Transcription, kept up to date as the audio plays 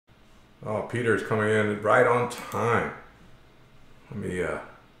Oh, Peter's coming in right on time. Let me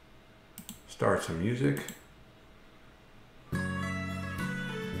start some music. You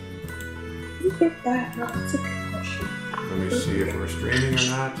get that? No, that's a good question. Let me see if we're streaming or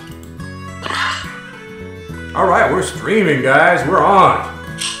not. All right, we're streaming, guys. We're on.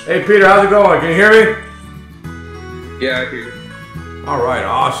 Hey, Peter, how's it going? Can you hear me? Yeah, I hear you. All right,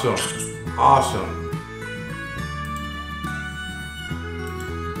 awesome. Awesome.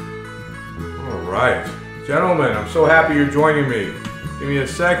 All right. Gentlemen, I'm so happy you're joining me. Give me a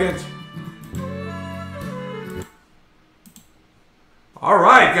second. All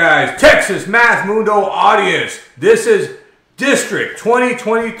right, guys. Texas Math Mundo audience. This is District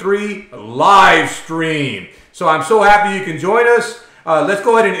 2023 live stream. So I'm so happy you can join us. Let's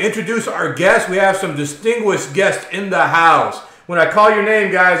go ahead and introduce our guests. We have some distinguished guests in the house. When I call your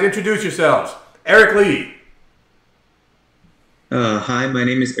name, guys, introduce yourselves. Eric Lee. Hi, my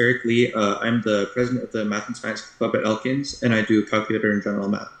name is Eric Lee. I'm the president of the Math and Science Club at Elkins, and I do calculator and general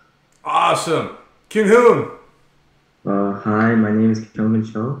math. Awesome. Kyung Hoon. Hi, my name is Kyung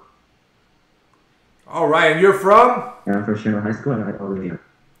Cho. All right, and you're from? I'm from Shannon High School, and I don't live.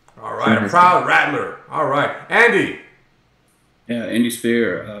 All right, a proud Rattler. All right, Andy. Yeah, Andy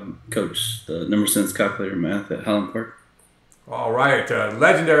Spear, coach the number sense calculator math at Highland Park. All right,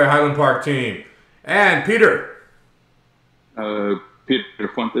 legendary Highland Park team. And Peter. Peter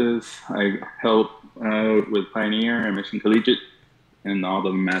Fuentes. I help with Pioneer and Mission Collegiate and all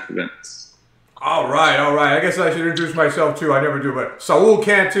the math events. All right, all right. I guess I should introduce myself too. I never do, but Saul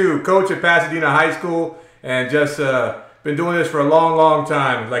Cantu, coach at Pasadena High School, and just been doing this for a long, long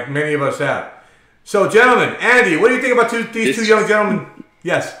time, like many of us have. So, gentlemen, Andy, what do you think about these two young gentlemen?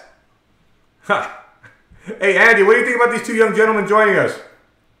 Yes. Hey, Andy, what do you think about these two young gentlemen joining us?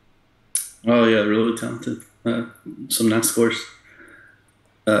 Oh, yeah, they're really talented. Some nice scores.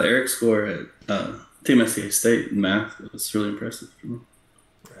 Eric's score at Team SCA State in math was really impressive for me.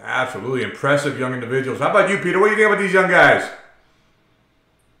 Absolutely impressive young individuals. How about you, Peter? What do you think about these young guys?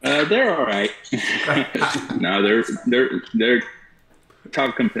 They're all right. No, they're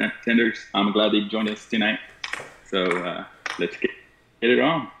top contenders. I'm glad they joined us tonight. So let's get it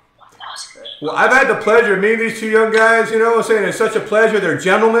on. Well, I've had the pleasure of meeting these two young guys. You know what I'm saying? It's such a pleasure. They're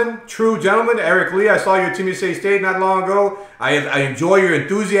gentlemen, true gentlemen. Eric Lee, I saw you at Team USA State not long ago. I enjoy your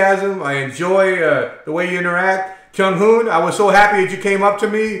enthusiasm. I enjoy the way you interact. Kyung Hoon, I was so happy that you came up to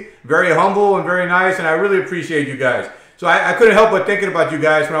me. Very humble and very nice, and I really appreciate you guys. So I couldn't help but thinking about you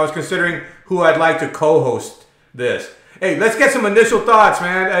guys when I was considering who I'd like to co-host this. Hey, let's get some initial thoughts,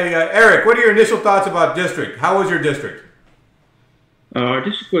 man. Hey, Eric, what are your initial thoughts about district? How was your district? Our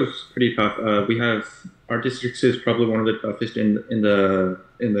district was pretty tough. Our district is probably one of the toughest in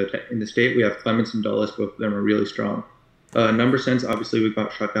the state. We have Clements and Dulles. Both of them are really strong. Number sense, obviously, we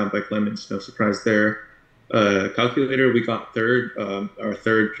got shut down by Clements. No surprise there. Calculator, we got third. Our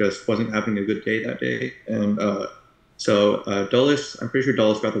third just wasn't having a good day that day, and so Dulles, I'm pretty sure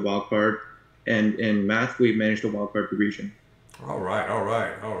Dulles got the wild card. And in math, we managed to wild card the region. All right, all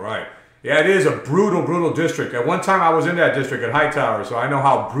right, all right. Yeah, it is a brutal, brutal district. At one time, I was in that district at Hightower, so I know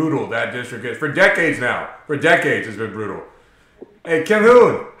how brutal that district is. For decades now. For decades, it's been brutal. Hey, Kim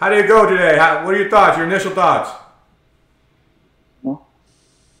Hoon, how did it go today? What are your thoughts, your initial thoughts?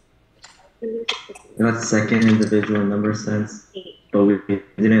 We got second individual in number sense, but we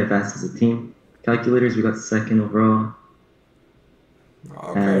didn't advance as a team. Calculators, we got second overall.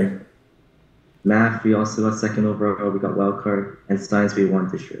 Okay. And math, we also got second overall. We got wild card. And science, we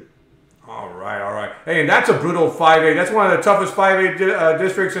won district. All right, all right. Hey, and that's a brutal 5A. That's one of the toughest 5A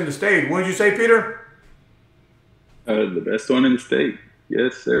districts in the state. What did you say, Peter? The best one in the state.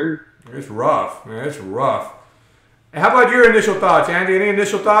 Yes, sir. It's rough, man. It's rough. How about your initial thoughts, Andy? Any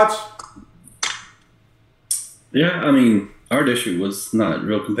initial thoughts? Yeah, I mean, our district was not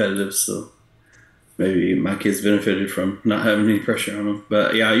real competitive, so maybe my kids benefited from not having any pressure on them.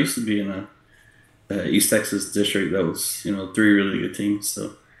 But yeah, I used to be in a East Texas district that was, three really good teams.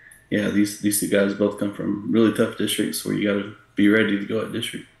 So yeah, these two guys both come from really tough districts where you got to be ready to go at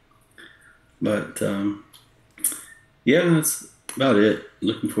district. But yeah, that's about it.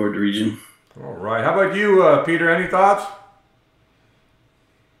 Looking forward to region. All right. How about you, Peter? Any thoughts?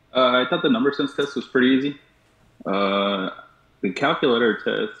 I thought the number sense test was pretty easy. The calculator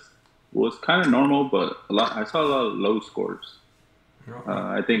test was kind of normal, but I saw a lot of low scores.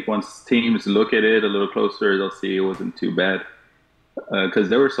 I think once teams look at it a little closer, they'll see it wasn't too bad. Because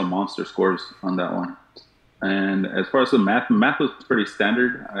there were some monster scores on that one. And as far as the math was pretty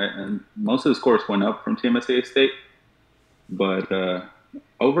standard. And most of the scores went up from TMSA State. But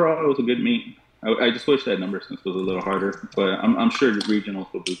overall, it was a good meet. I just wish that number sense was a little harder. But I'm sure the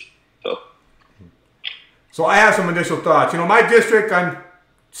regionals will be. So I have some initial thoughts. You know, my district, I'm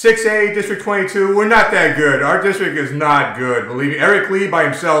 6A, District 22. We're not that good. Our district is not good. Believe me, Eric Lee by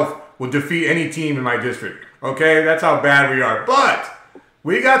himself will defeat any team in my district. Okay, that's how bad we are. But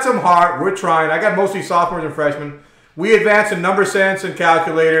we got some heart. We're trying. I got mostly sophomores and freshmen. We advanced in number sense and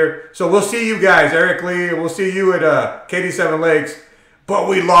calculator. So we'll see you guys, Eric Lee. We'll see you at Katy 7 Lakes. But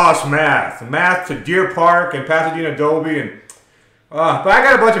we lost math. Math to Deer Park and Pasadena Dobie. And but I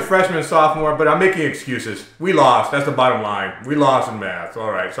got a bunch of freshmen and sophomore, but I'm making excuses. We lost. That's the bottom line. We lost in math.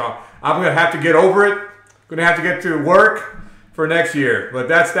 All right. So I'm going to have to get over it. Going to have to get to work for next year. But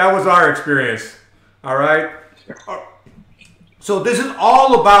that was our experience. All right. So this is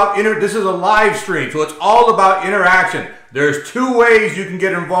all about this is a live stream. So it's all about interaction. There's 2 ways you can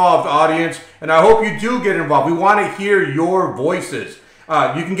get involved, audience, and I hope you do get involved. We want to hear your voices.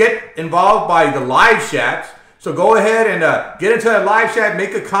 You can get involved by the live chats. So go ahead and get into that live chat,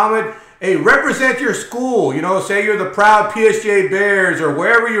 make a comment. Hey, represent your school. You know, say you're the proud PSJ Bears or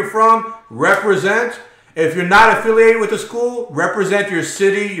wherever you're from, represent. If you're not affiliated with the school, represent your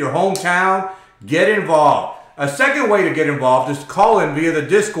city, your hometown. Get involved. A second way to get involved is to call in via the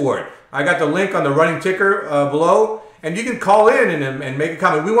Discord. I got the link on the running ticker below, and you can call in and make a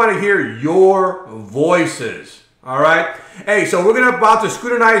comment. We want to hear your voices. All right? Hey, so we're about to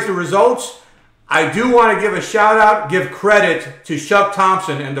scrutinize the results. I do want to give a shout out, give credit to Chuck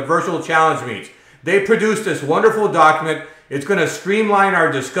Thompson and the Virtual Challenge Meets. They produced this wonderful document. It's going to streamline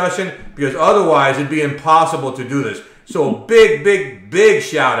our discussion because otherwise it'd be impossible to do this. So big, big, big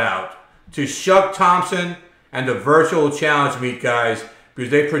shout out to Chuck Thompson and the Virtual Challenge Meet guys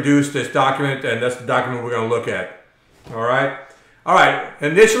because they produced this document and that's the document we're going to look at. All right. All right.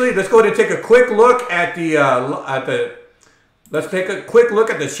 Initially, let's go ahead and take a quick look at let's take a quick look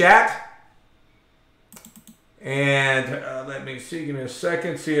at the chat. And let me see, give me a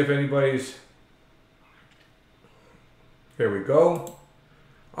second, see if anybody's, here we go.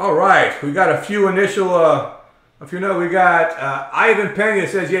 All right, we got a few initial, we got Ivan Pena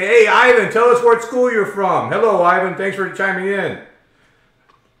says, yeah, hey Ivan, tell us what school you're from. Hello Ivan, thanks for chiming in.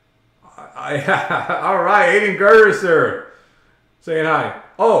 All right, Aiden Gerser saying hi.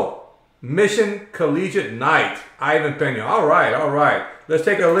 Oh, Mission Collegiate Knight, Ivan Pena. All right. Let's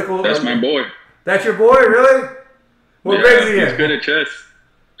take a look. That's my boy. That's your boy, really? What grade is he in? He's good at chess.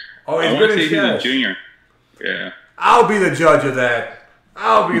 Oh, he's good at chess. He's a junior. Yeah. I'll be the judge of that.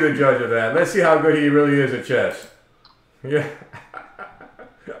 Let's see how good he really is at chess. Yeah.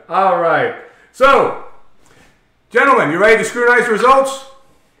 All right. So, gentlemen, you ready to scrutinize the results?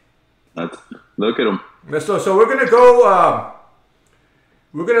 Let's look at them. So we're gonna go.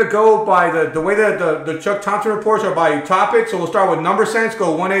 We're gonna go by the way that the Chuck Thompson reports are by topic. So we'll start with number sense.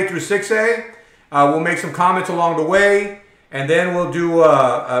 Go 1A through 6A. We'll make some comments along the way, and then we'll do.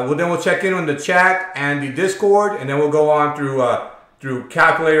 We'll check in on the chat and the Discord, and then we'll go on through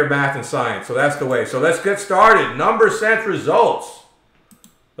calculator, math, and science. So that's the way. So let's get started. Number sense results.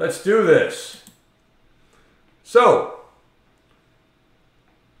 Let's do this. So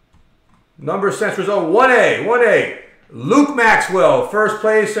number sense result 1A. Luke Maxwell, first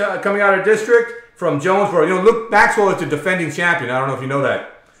place coming out of district from Jonesboro. You know, Luke Maxwell is the defending champion. I don't know if you know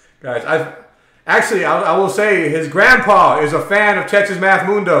that, guys. I will say his grandpa is a fan of Texas Math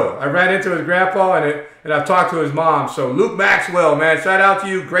Mundo. I ran into his grandpa and I've talked to his mom. So Luke Maxwell, man, shout out to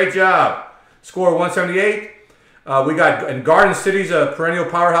you. Great job. Score 178. We got in Garden City's a perennial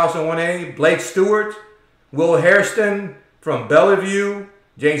powerhouse in 1A. Blake Stewart, Will Hairston from Bellevue,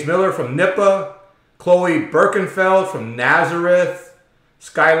 James Miller from Nippa, Chloe Birkenfeld from Nazareth,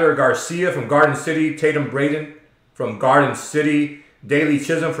 Skylar Garcia from Garden City, Tatum Braden from Garden City, Daly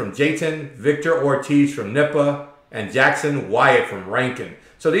Chisholm from Jayton, Victor Ortiz from Nippa, and Jackson Wyatt from Rankin.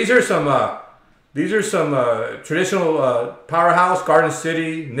 So these are some traditional powerhouse, Garden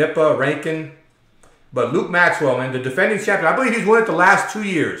City, Nippa, Rankin. But Luke Maxwell, man, the defending champion, I believe he's won it the last 2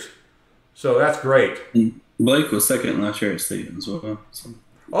 years. So that's great. Blake was second last year at state as well.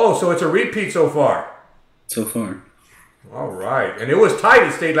 Oh, so it's a repeat so far. So far. All right. And it was tight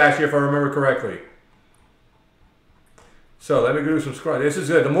at state last year, if I remember correctly. So let me do some scroll. This is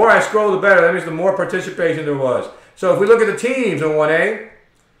good. The more I scroll, the better. That means the more participation there was. So if we look at the teams in 1A,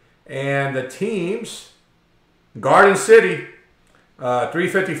 and the teams, Garden City,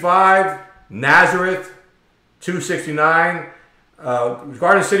 355, Nazareth, 269.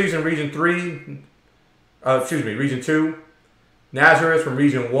 Garden City's in Region 3, Region 2. Nazareth from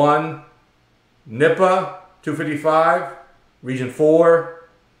Region 1. Nippa, 255. Region 4.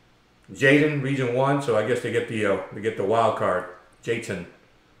 Jayden, Region 1. So I guess they get the wild card. Jayton.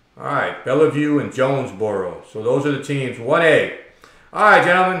 All right. Bellevue and Jonesboro. So those are the teams. 1A. All right,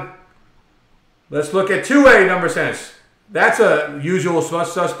 gentlemen. Let's look at 2A number sense. That's a usual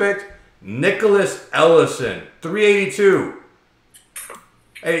suspect. Nicholas Ellison, 382.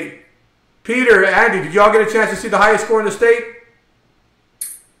 Hey, Peter, Andy, did y'all get a chance to see the highest score in the state?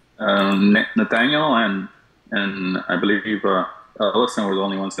 Nathaniel and I believe Ellison were the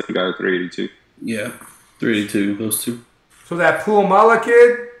only ones that got a 382. Yeah, 382, those two. So that Puamala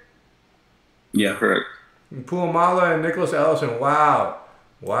kid? Yeah. Correct. Puamala and Nicholas Ellison. Wow.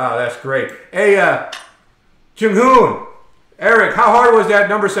 Wow, that's great. Hey, Jung-hoon, Eric, how hard was that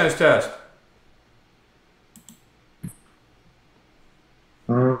number sense test?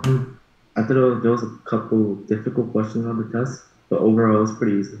 I thought there was a couple difficult questions on the test, but overall it was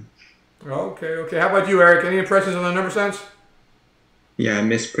pretty easy. Okay. How about you, Eric? Any impressions on the number sense? Yeah, I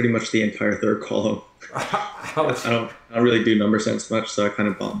missed pretty much the entire third column. I don't really do number sense much, so I kind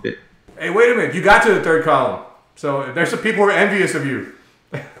of bombed it. Hey, wait a minute. You got to the third column. So there's some people who are envious of you.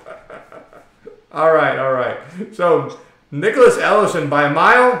 All right. So Nicholas Ellison by a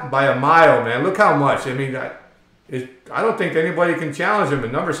mile, man. Look how much. I mean, I don't think anybody can challenge him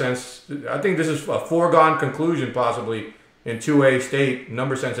in number sense. I think this is a foregone conclusion, possibly, in 2A state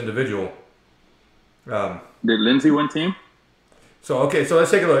number sense individual. Did Lindsay win team? So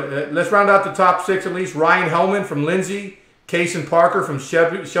let's take a look. Let's round out the top 6 at least. Ryan Hellman from Lindsay, Kaysen Parker from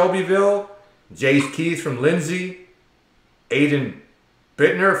Shelbyville, Jace Keith from Lindsay, Aiden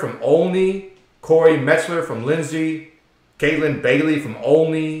Bittner from Olney, Corey Metzler from Lindsay, Caitlin Bailey from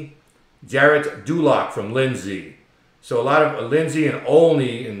Olney, Jarrett Dulock from Lindsay. So a lot of Lindsay and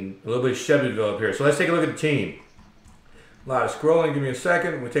Olney and a little bit of Shelbyville up here. So let's take a look at the team. A lot of scrolling. Give me a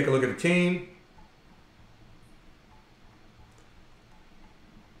second. We'll take a look at the team.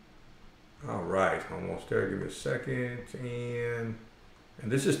 All right, almost there. Give me a second. And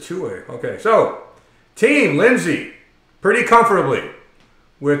this is 2A. Okay, so team Lindsay, pretty comfortably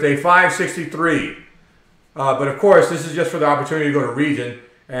with a 563. But of course, this is just for the opportunity to go to region,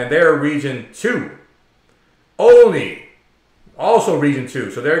 and they're region 2. Olney, also region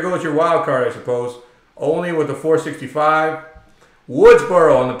 2. So there goes your wild card, I suppose. Olney with a 465.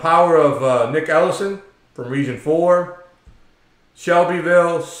 Woodsboro on the power of Nick Ellison from region 4.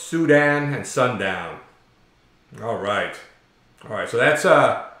 Shelbyville, Sudan, and Sundown. All right. So that's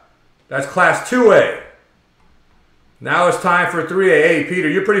class 2A. Now it's time for 3A. Hey, Peter,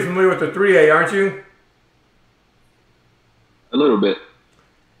 you're pretty familiar with the 3A, aren't you? A little bit.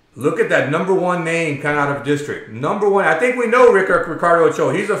 Look at that number 1 name coming out of district. Number 1. I think we know Ricardo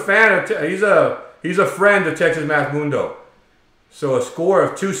Ochoa. He's a fan of. He's a friend of Texas Math Mundo. So a score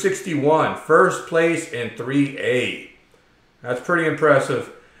of 261, first place in 3A. That's pretty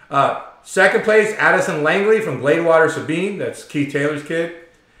impressive. Second place, Addison Langley from Gladewater Sabine. That's Keith Taylor's kid.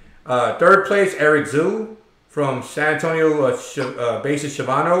 Third place, Eric Zhu from San Antonio Basis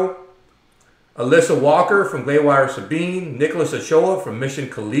Shavano. Alyssa Walker from Gladewater Sabine. Nicholas Ochoa from Mission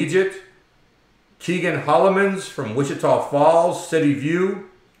Collegiate. Keegan Hollemans from Wichita Falls, City View.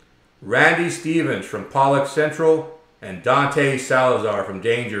 Randy Stevens from Pollock Central. And Dante Salazar from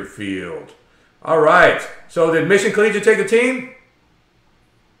Dangerfield. All right. So did Mission Collegiate take the team?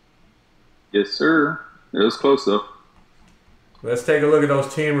 Yes, sir. It was close, though. Let's take a look at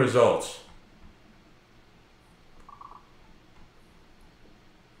those team results.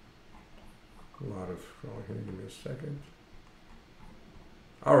 A lot of scrolling here. Give me a second.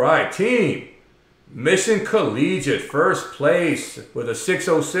 All right. Team Mission Collegiate, first place with a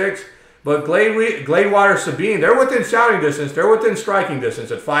 606. But Gladewater Sabine, they're within shouting distance. They're within striking distance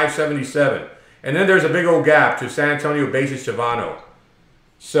at 577. And then there's a big old gap to San Antonio Basis Shavano.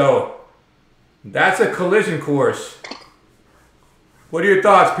 So that's a collision course. What are your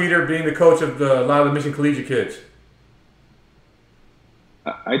thoughts, Peter, being the coach of a lot of the Mission Collegiate kids?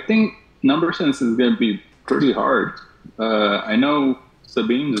 I think number sense is going to be pretty hard. I know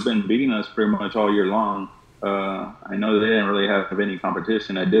Sabine's been beating us pretty much all year long. I know they didn't really have any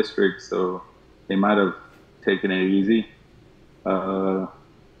competition at district, so they might have taken it easy.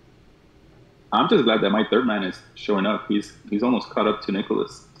 I'm just glad that my third man is showing up. He's almost caught up to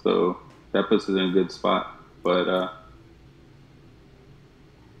Nicholas, so that puts us in a good spot. But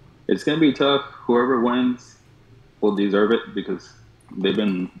it's going to be tough. Whoever wins will deserve it because they've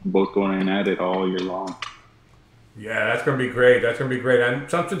been both going at it all year long. Yeah, that's going to be great. And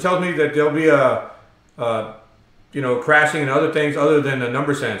something tells me that there'll be crashing and other things other than the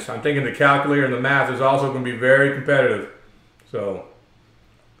number sense. I'm thinking the calculator and the math is also going to be very competitive. So,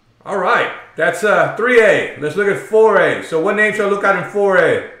 all right. That's 3A. Let's look at 4A. So what name should I look at in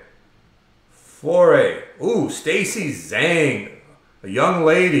 4A? 4A. Ooh, Stacy Zhang, a young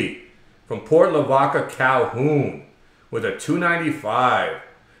lady from Port Lavaca, Calhoun, with a 295.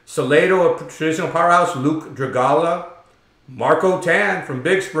 Salado, a traditional powerhouse, Luke Dragala. Marco Tan from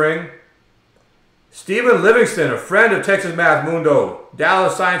Big Spring. Stephen Livingston, a friend of Texas Math Mundo,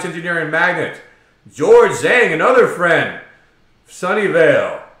 Dallas Science Engineering Magnet. George Zhang, another friend,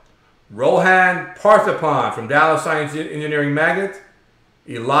 Sunnyvale. Rohan Parthapon from Dallas Science Engineering Magnet.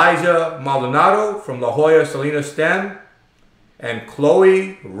 Elijah Maldonado from La Jolla Salinas STEM. And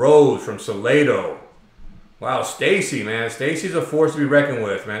Chloe Rose from Salado. Wow, Stacy, man. Stacy's a force to be reckoned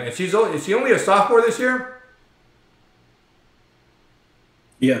with, man. And is she only a sophomore this year?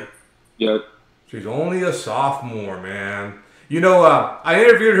 Yeah. Yeah. She's only a sophomore, man. You know, I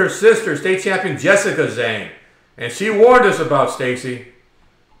interviewed her sister, state champion Jessica Zhang, and she warned us about Stacy.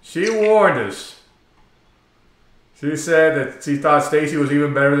 She warned us. She said that she thought Stacy was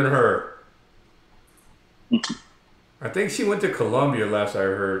even better than her. I think she went to Columbia last I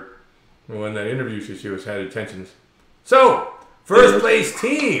heard. When that interview she had intentions. So, first place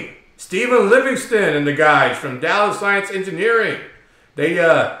team, Stephen Livingston and the guys from Dallas Science Engineering. They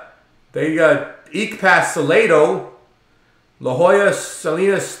eke past Salado. La Jolla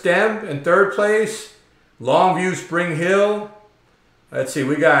Salinas STEM in third place. Longview Spring Hill. Let's see,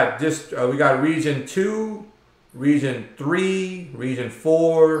 we got Region 2, Region 3, Region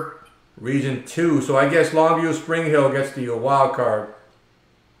 4, Region 2. So I guess Longview Spring Hill gets the wild card.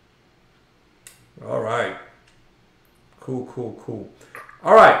 All right. Cool.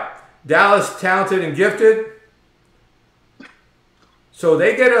 All right. Dallas Talented and Gifted. So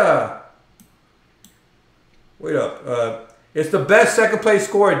they get a... Wait up. It's the best second place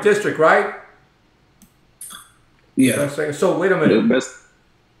score in district, right? Yeah. So wait a minute. The best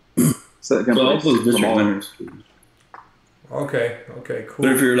second Well, all place. those district winners. Okay, cool.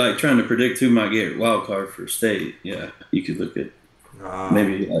 But if you're like trying to predict who might get wild card for state, yeah, you could look at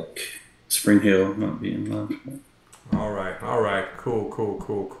maybe like Spring Hill not being left. All right. Cool.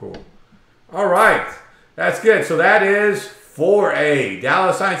 All right. That's good. So that is 4A.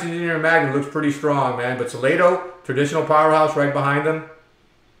 Dallas Science Engineering Magnet looks pretty strong, man. But Salado, traditional powerhouse right behind them.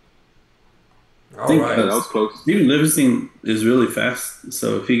 All right. That was close. Stephen Livingston is really fast,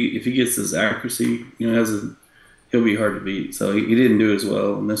 so if he gets his accuracy, he'll be hard to beat. So he didn't do as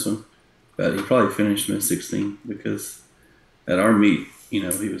well in this one, but he probably finished in 16 because at our meet, he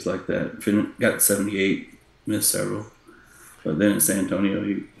was like that. Got 78, missed several, but then at San Antonio,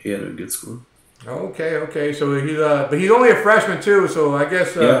 he had a good score. Okay. So he's only a freshman too, so I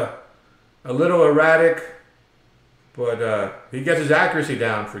guess a little erratic, but he gets his accuracy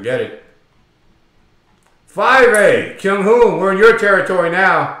down. Forget it. 5A, Kyung Hoon. We're in your territory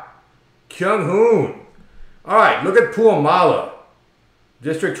now. Kyung Hoon. All right, look at Puamala,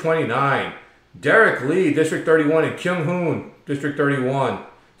 District 29. Derek Lee, District 31, and Kyung Hoon, District 31.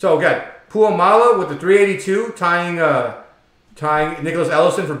 So we got Puamala with the 382, tying Nicholas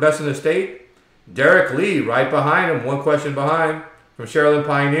Ellison for best in the state. Derek Lee right behind him, one question behind, from Sherilyn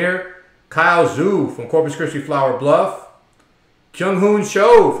Pioneer. Kyle Zhu from Corpus Christi Flower Bluff. Kyung Hoon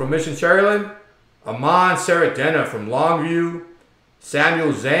Cho from Mission Sherilyn. Aman Saradena from Longview.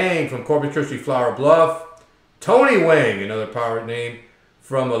 Samuel Zhang from Corpus Christi Flower Bluff. Tony Wang, another power name,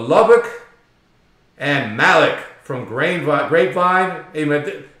 from Lubbock. And Malik from Grapevine. Hey,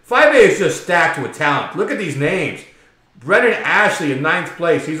 man, 5A is just stacked with talent. Look at these names. Brennan Ashley in 9th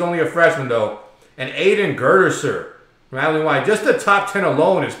place. He's only a freshman, though. And Aiden Gerderser from Adeline White. Just the top 10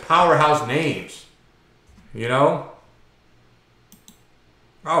 alone is powerhouse names. All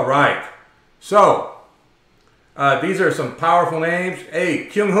right. So, these are some powerful names. Hey,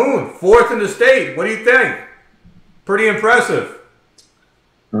 Kyung Hoon, 4th in the state. What do you think? Pretty impressive.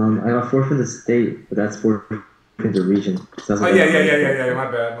 I got 4th in the state, but that's 4th in the region. So Yeah. My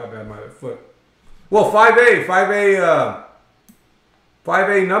bad. Flip. Well, 5A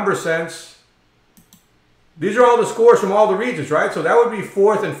number sense. These are all the scores from all the regions, right? So that would be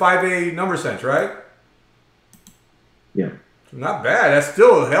 4th in 5A number sense, right? Yeah. Not bad. That's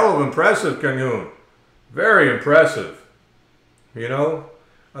still a hell of impressive, Kyung Hoon. Very impressive.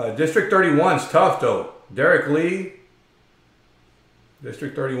 District 31's tough, though. Derek Lee.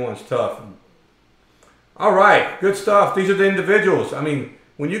 District 31's tough. All right. Good stuff. These are the individuals. I mean,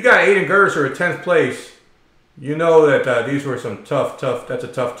 when you got Aiden Gerser at 10th place, you know that these were some tough. That's a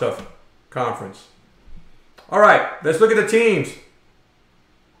tough conference. All right. Let's look at the teams.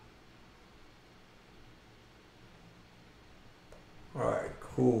 All right,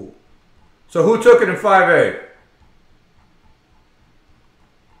 cool. So who took it in 5A?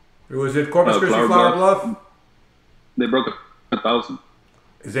 Was it Corpus Christi Flower Bluff? They broke 1,000.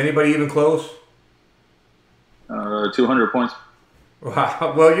 Is anybody even close? 200 points.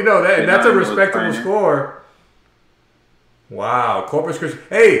 Wow. Well, that, and that's a respectable score. Wow, Corpus Christi.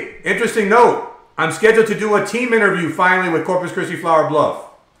 Hey, interesting note. I'm scheduled to do a team interview finally with Corpus Christi Flower Bluff.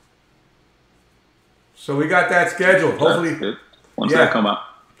 So we got that scheduled. Hopefully. Good. When's that come out?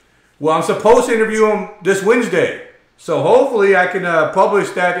 Well, I'm supposed to interview him this Wednesday. So hopefully I can publish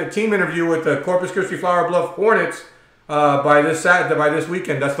that team interview with the Corpus Christi Flower Bluff Hornets by this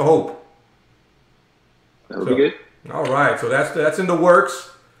weekend. That's the hope. That'll be good. All right, so that's in the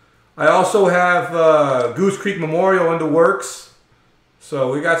works. I also have Goose Creek Memorial in the works.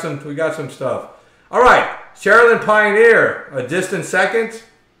 So we got some stuff. All right, Sherilyn Pioneer, a distant second.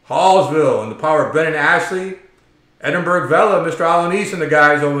 Hallsville in the power of Brennan Ashley. Edinburgh Vela, Mr. Alanis and the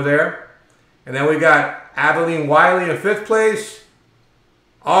guys over there. And then we got Abilene Wiley in 5th place.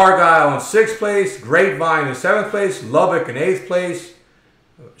 Argyle in 6th place. Grapevine in 7th place. Lubbock in 8th place.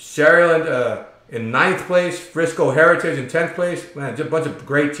 Sherilyn in 9th place. Frisco Heritage in 10th place. Man, just a bunch of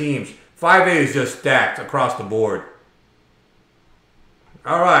great teams. 5A is just stacked across the board.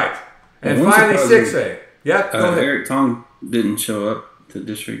 All right. And finally 6A. Yeah, go ahead. Eric Tong didn't show up to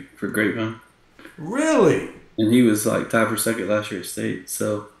district for Grapevine. Really? And he was like tied for second last year at state,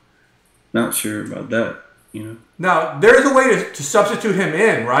 so not sure about that, you know. Now, there's a way to substitute him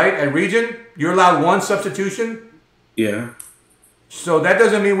in, right? At Region, you're allowed one substitution. Yeah. So that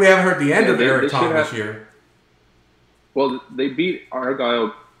doesn't mean we haven't heard the end of Eric Tom this year. Well, they beat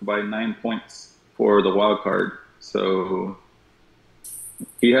Argyle by 9 points for the wild card, so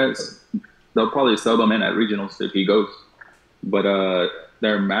they'll probably sub him in at regionals if he goes. But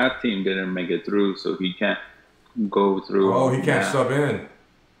their math team didn't make it through, so he can't go through. Oh, he can't sub in.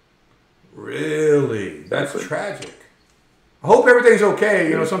 Really? That's tragic. I hope everything's okay.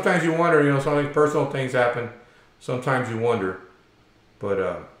 You know, sometimes you wonder, you know, sometimes personal things happen. Sometimes you wonder. But,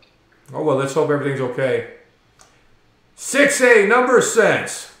 oh, well, let's hope everything's okay. 6A, number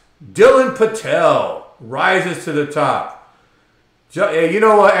sense. Dylan Patel rises to the top. You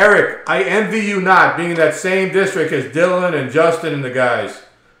know what, Eric? I envy you not being in that same district as Dylan and Justin and the guys.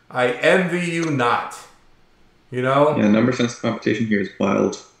 I envy you not. You know? Yeah, number sense competition here is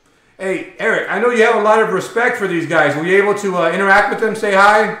wild. Hey, Eric, I know you have a lot of respect for these guys. Were you able to interact with them, say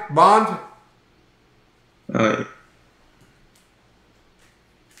hi, bond?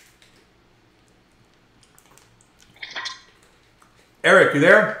 Eric, you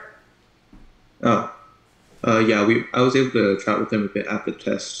there? Yeah, I was able to chat with them a bit after the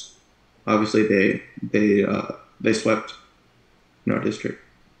test. Obviously, they swept in our district.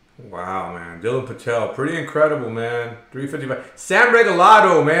 Wow, man. Dylan Patel, pretty incredible, man. 355. Sam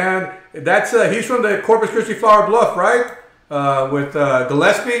Regalado, man. That's he's from the Corpus Christi Flower Bluff, right? With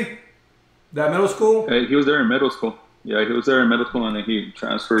Gillespie, that middle school. He was there in middle school. Yeah, he was there in middle school, and then he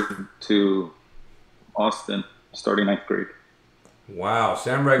transferred to Austin, starting 9th grade. Wow,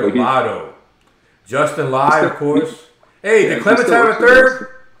 Sam Regalado. Justin Lai, of course. Hey, did Clementine a third?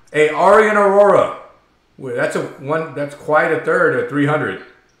 Hey, Ari and Aurora. Well, that's quite a third at 300.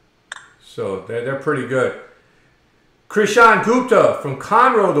 So they're pretty good. Krishan Gupta from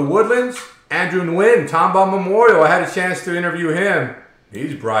Conroe, the Woodlands. Andrew Nguyen, Tomball Memorial. I had a chance to interview him.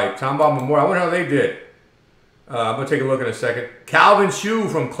 He's bright. Tomball Memorial. I wonder how they did. I'm going to take a look in a second. Calvin Shue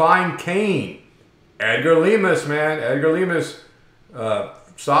from Klein Kane. Edgar Lemus, man. Edgar Lemus,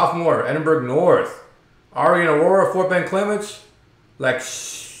 sophomore, Edinburgh North. Ari and Aurora, Fort Bend Clements.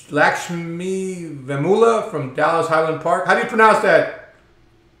 Lakshmi Vemula from Dallas Highland Park. How do you pronounce that?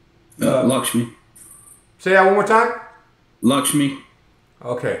 Lakshmi. Say that one more time. Lakshmi.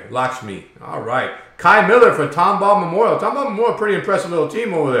 Okay, Lakshmi. All right. Kai Miller from Tomball Memorial. Tomball Memorial, pretty impressive little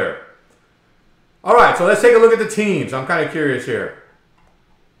team over there. All right, so let's take a look at the teams. I'm kind of curious here.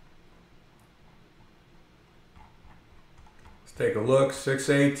 Let's take a look.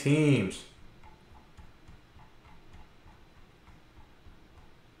 6A teams.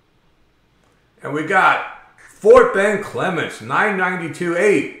 And we got Fort Bend Clements,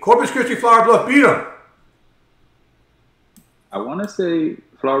 992-8. Corpus Christi Flower Bluff beat them. I want to say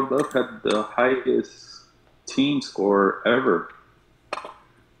Flower Bluff had the highest team score ever.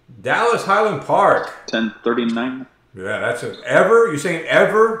 Dallas Highland Park. 1039. Yeah, that's it. Ever? You saying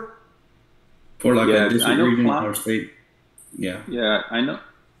ever? For like a district know region or state. Yeah. Yeah, I know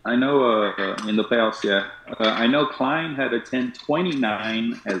in the playoffs, yeah. I know Klein had a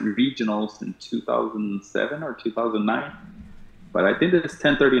 1029 at regionals in 2007 or 2009. But I think this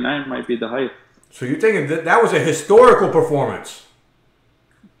 1039 might be the highest. So you're thinking that was a historical performance?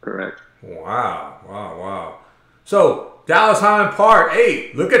 Correct. Wow. So, Dallas Highland Park,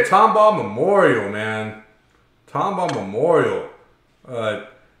 hey, look at Tomball Memorial, man. Tomball Memorial.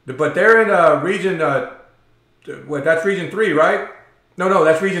 But they're in region, that's region 3, right? No,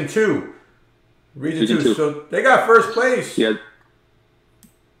 that's region 2. Region 2. So they got first place. Yeah.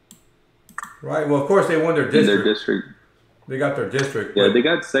 Right. Well, of course they won their In district. their district. They got their district. Yeah, they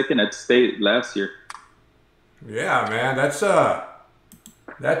got second at state last year. Yeah, man. That's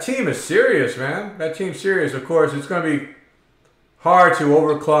that team is serious, man. That team's serious. Of course, it's going to be hard to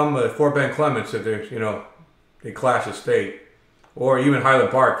overcome Fort Bend Clements if they clash at state, or even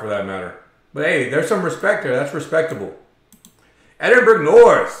Highland Park for that matter. But hey, there's some respect there. That's respectable. Edinburgh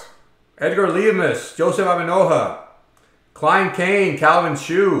North, Edgar Leamas, Joseph Avinoja, Klein Kane, Calvin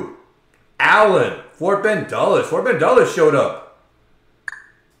Shue, Allen, Fort Bend Dulles. Fort Bend Dulles showed up.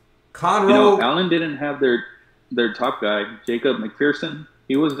 Conroe. Allen didn't have their top guy, Jacob McPherson.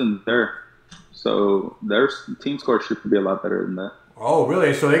 He wasn't there. So their team score should be a lot better than that. Oh,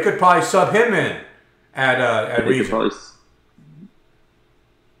 really? So they could probably sub him in at region.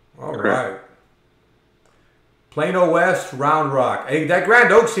 All right. Plano West, Round Rock. Hey, that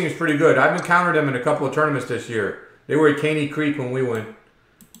Grand Oaks seems pretty good. I've encountered them in a couple of tournaments this year. They were at Caney Creek when we went.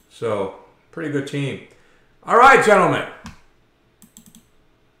 So, pretty good team. All right, gentlemen.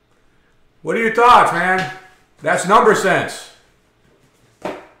 What are your thoughts, man? That's number sense.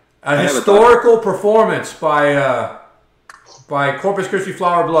 A historical performance by Corpus Christi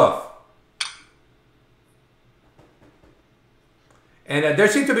Flower Bluff. And there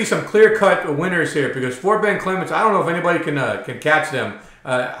seem to be some clear-cut winners here because Fort Bend Clements, I don't know if anybody can catch them.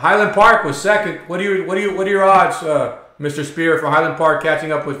 Highland Park was second. What are your odds, Mr. Spear, for Highland Park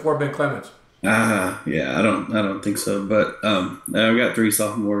catching up with Fort Bend Clements? Yeah, I don't think so. But I've got 3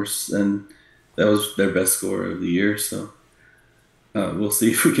 sophomores, and that was their best score of the year. So we'll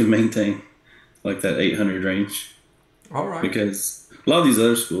see if we can maintain like that 800 range. All right. Because a lot of these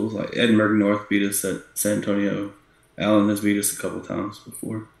other schools, like Edinburgh North, beat us at San Antonio. Allen has beat us a couple times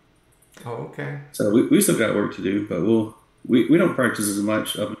before. Oh, okay. So we still got work to do, but we don't practice as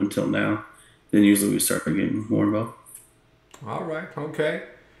much up until now. Then usually we start getting more involved. All right. Okay.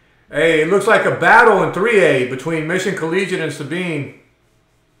 Hey, it looks like a battle in 3A between Mission Collegiate and Sabine.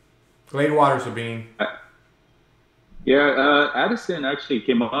 Gladewater Sabine. Yeah, Addison actually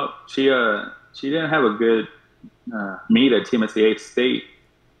came up. She didn't have a good meet at TMSA State.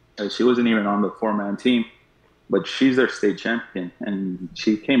 She wasn't even on the 4-man team, but she's their state champion, and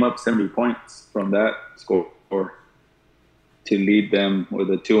she came up 70 points from that score to lead them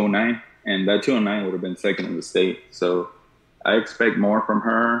with a 209, and that 209 would have been second in the state. So I expect more from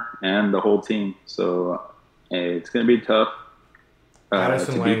her and the whole team. So it's going to be tough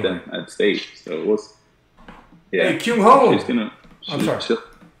to beat them at state. So hey, Kyung Ho. I'm sorry.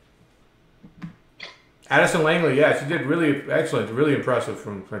 Addison Langley, yeah, she did really excellent, really impressive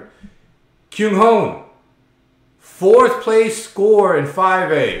from Kyung Ho. 4th place score in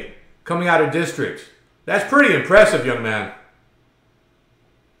 5A coming out of district. That's pretty impressive, young man.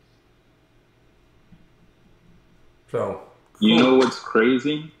 So, cool. You know what's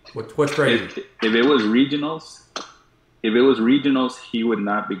crazy? What's crazy? If it was regionals, he would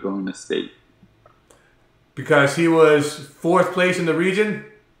not be going to state. Because he was 4th place in the region?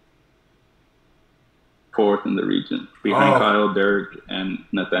 4th in the region, behind Kyle, Derek, and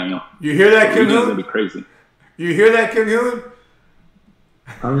Nathaniel. You hear that, Kim Hoon? Gonna be crazy. You hear that, Kim Hoon?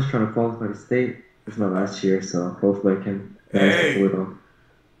 I'm just trying to qualify to state. It's my last year, so hopefully I can. Hey.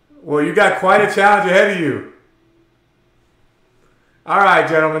 Well, you got quite a challenge ahead of you. All right,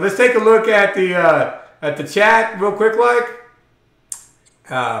 gentlemen, let's take a look at the chat real quick,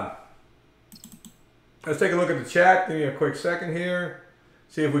 let's take a look at the chat. Give me a quick second here.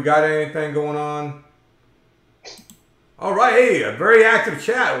 See if we got anything going on. All right, hey, a very active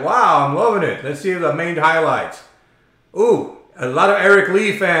chat. Wow, I'm loving it. Let's see the main highlights. Ooh, a lot of Eric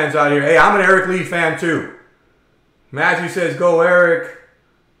Lee fans out here. Hey, I'm an Eric Lee fan too. Matthew says, go Eric.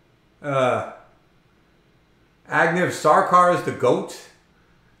 Agnev Sarkar is the GOAT.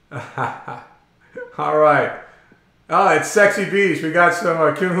 All right. Oh, it's Sexy Beast. We got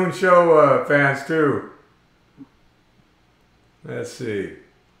some Kim Hoon Show fans too. Let's see.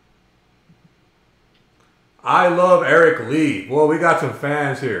 I love Eric Lee. Well, we got some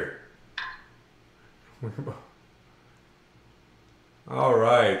fans here. All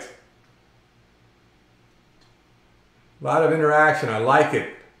right. A lot of interaction. I like it.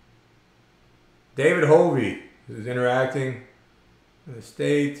 David Hovey is interacting. The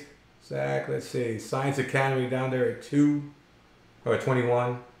state. Zach, let's see. Science Academy down there at 2 or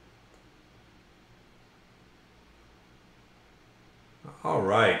 21. All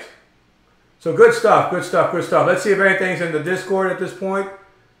right. So good stuff, good stuff, good stuff. Let's see if anything's in the Discord at this point.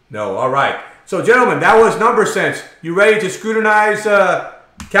 No, all right. So gentlemen, that was Number Sense. You ready to scrutinize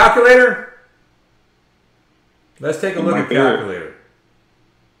calculator? Let's take a look at calculator.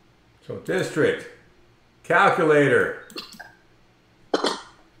 So district, calculator. Oh,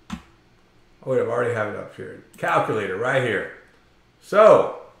 wait, I already have it up here. Calculator right here.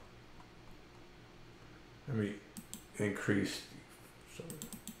 So, let me increase.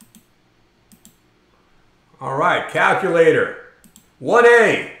 All right, calculator.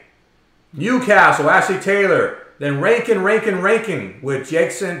 1A, Newcastle, Ashley Taylor. Then Rankin with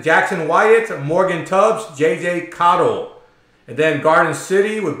Jackson Wyatt, Morgan Tubbs, J.J. Cottle. And then Garden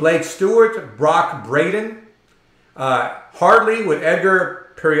City with Blake Stewart, Brock Braden. Hartley with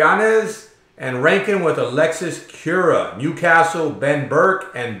Edgar Perianez. And Rankin with Alexis Cura. Newcastle, Ben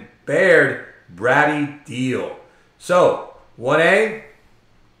Burke. And Baird, Brady Deal. So, 1A.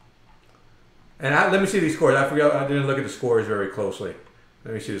 And let me see these scores. I forgot, I didn't look at the scores very closely.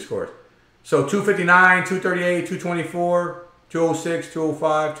 Let me see the scores. So 259, 238, 224, 206,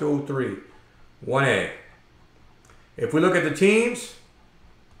 205, 203. 1A. If we look at the teams,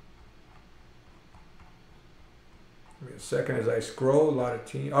 give me a second as I scroll. A lot of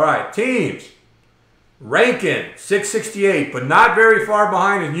teams. All right, teams. Rankin, 668, but not very far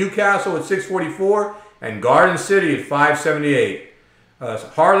behind is Newcastle at 644 and Garden City at 578.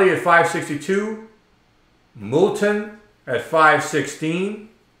 Harley at 562. Moulton at 516.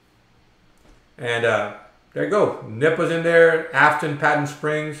 And there you go. Nipa's in there. Afton, Patton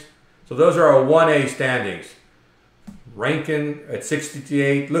Springs. So those are our 1A standings. Rankin at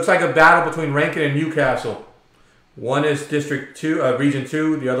 68. Looks like a battle between Rankin and Newcastle. One is District 2, Region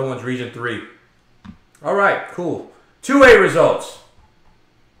 2. The other one's Region 3. All right, cool. 2A results.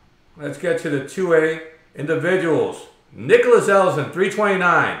 Let's get to the 2A individuals. Nicholas Ellison,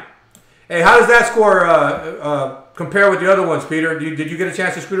 329. Hey, how does that score compare with the other ones, Peter? Did you get a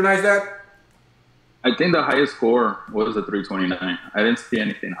chance to scrutinize that? I think the highest score was a 329. I didn't see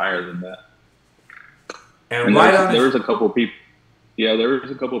anything higher than that. And right there was a couple people. Yeah, there was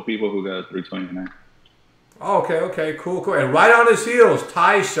a couple people who got 329. Okay, cool. And right on his heels,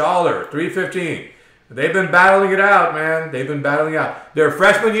 Ty Schaller, 315. They've been battling it out, man. They've been battling it out. Their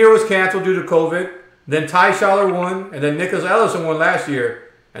freshman year was canceled due to COVID. Then Ty Schaller won, and then Nicholas Ellison won last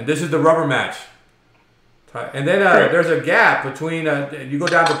year. And this is the rubber match. And then there's a gap between, you go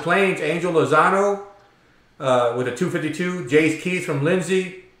down to Plains, Angel Lozano with a 252, Jace Keith from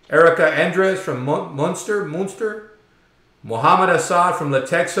Lindsay, Erica Endres from Munster, Mohammed Assad from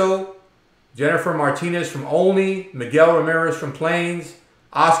Latexo, Jennifer Martinez from Olney, Miguel Ramirez from Plains,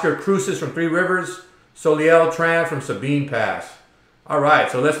 Oscar Cruces from Three Rivers, Soliel Tran from Sabine Pass. All right,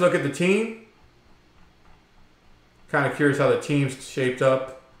 so let's look at the team. Kind of curious how the team's shaped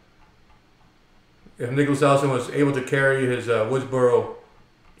up. If Nicholas Ellison was able to carry his Woodsboro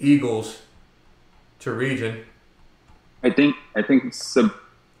Eagles to region. I think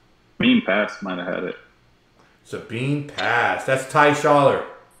Sabine Pass might have had it. Sabine Pass. That's Ty Schaller.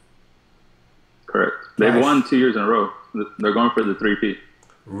 Correct. They've won 2 years in a row. They're going for the 3P.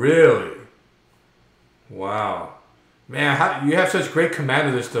 Really? Wow. Man, you have such great command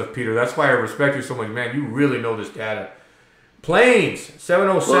of this stuff, Peter. That's why I respect you so much. Man, you really know this data. Plains,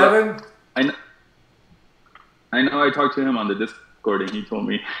 707. Well, I know I talked to him on the Discord, and he told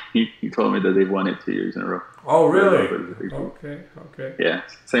me that they've won it 2 years in a row. Oh, really? Okay. Yeah,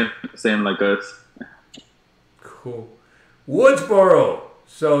 same like us. Cool. Woodsboro.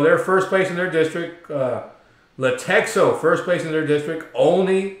 So they're first place in their district. Latexo, first place in their district.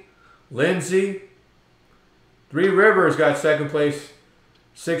 Olney, Lindsay. Three Rivers got second place.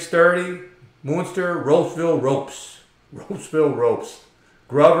 630. Munster, Roseville Ropes.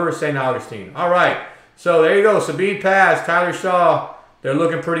 Grover, St. Augustine. All right. So there you go. Sabine Pass, Tyler Shaw. They're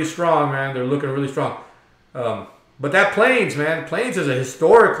looking pretty strong, man. They're looking really strong. But that Plains, man. Plains is a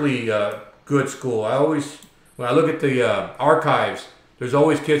historically good school. When I look at the archives, there's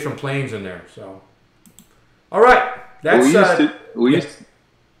always kids from Plains in there. So, all right. That's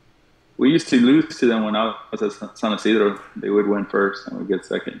we used to lose to them when I was at San Isidro. They would win first, and we'd get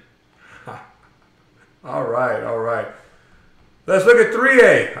second. All right. Let's look at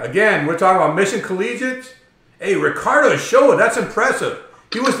 3A. Again, we're talking about Mission Collegiate. Hey, Ricardo Shoa, that's impressive.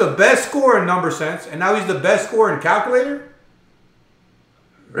 He was the best scorer in number sense, and now he's the best scorer in calculator?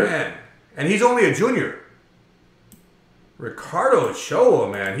 Man, and he's only a junior. Ricardo Shoa,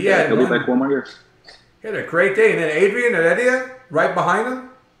 man. He'll be back 1 more year. He had a great day. And then Adrian Heredia, right behind him.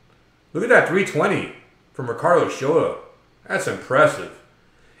 Look at that 320 from Ricardo Shoa. That's impressive.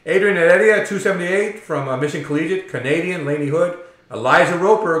 Adrian Heredia, 278 from Mission Collegiate. Canadian, Laney Hood. Elijah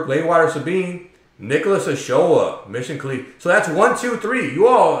Roper, Glaywater Sabine. Nicholas Ashoa, Mission Collegiate. So that's 1, 2, 3. You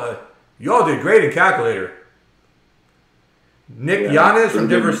all did great in calculator. Nick Yanis from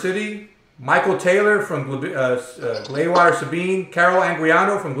Denver City. Michael Taylor from Gladewater Sabine, Carol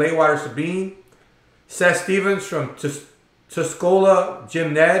Anguiano from Gladewater Sabine, Seth Stevens from Tuscola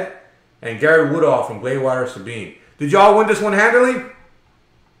Jim Ned, and Gary Woodall from Gladewater Sabine. Did y'all win this one handily?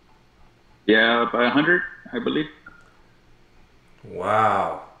 Yeah, by 100, I believe.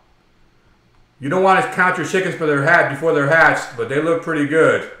 Wow. You don't want to count your chickens before they're hatched, but they look pretty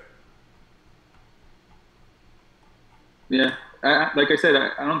good. Yeah. Like I said,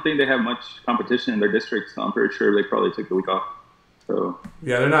 I don't think they have much competition in their district, so I'm pretty sure they probably took the week off. So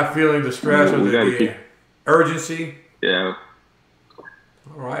yeah, they're not feeling the stress or the urgency. Yeah.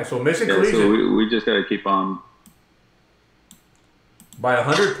 All right, so Mission Collegiate. So we just got to keep on. By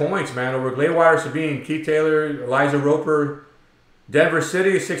 100 points, man, over Gladewater Sabine, Keith Taylor, Elijah Roper, Denver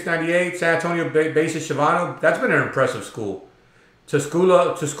City, 698, San Antonio Basis Shivano. That's been an impressive school.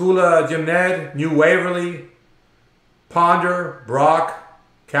 Tuscola Jim Ned, New Waverly, Ponder, Brock,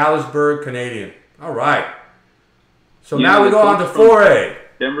 Callisburg, Canadian. All right. So now we go on to 4A.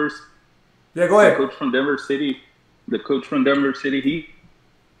 Denver's. Yeah, go ahead. The coach from Denver City.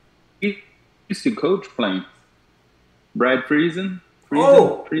 He used to coach playing. Brad Friesen.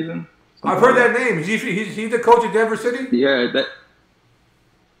 Friesen. I've heard that name. He's the coach at Denver City?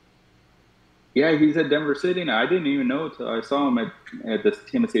 Yeah, he's at Denver City now. I didn't even know until I saw him at the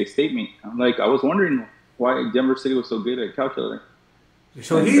TMSA state meet. I was wondering why Denver City was so good at calculating.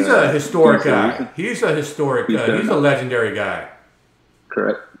 So he's a historic guy. He's a historic guy. He's a legendary guy.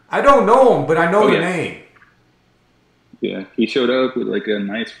 Correct. I don't know him, but I know the name. Yeah, he showed up with like a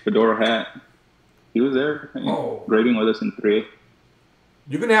nice fedora hat. He was there grading with us in 3A.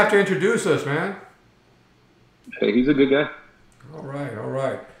 You're going to have to introduce us, man. Hey, he's a good guy. All right, all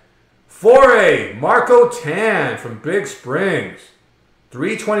right. 4A, Marco Tan from Big Springs.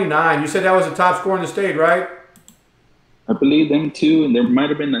 329. You said that was the top score in the state, right? I believe them too, and there might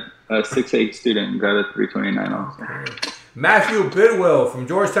have been a 6A student who got a 329 also. Okay. Matthew Bidwell from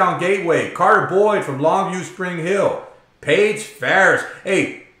Georgetown Gateway. Carter Boyd from Longview Spring Hill. Paige Ferris.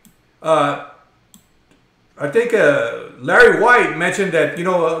 Hey, I think Larry White mentioned that,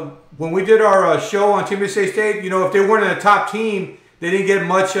 when we did our show on TMSA State, if they weren't in the top team, they didn't get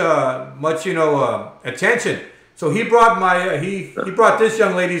much attention. So he brought he brought this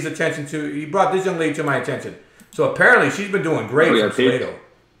young lady's attention he brought this young lady to my attention. So apparently she's been doing great for Salado.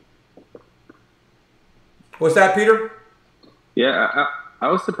 What's that, Peter? Yeah, I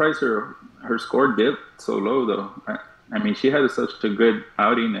was surprised her score dipped so low though. I mean, she had such a good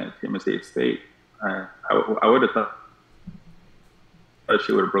outing at TMSA State. I would have thought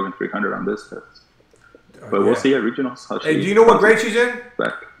she would have broken 300 on this test. But we'll see at regionals. Hey, do you know what grade she's in?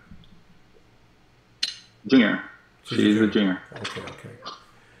 Back. Junior. She's a junior. Okay.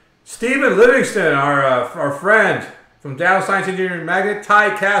 Stephen Livingston, our friend from Dallas Science Engineering Magnet.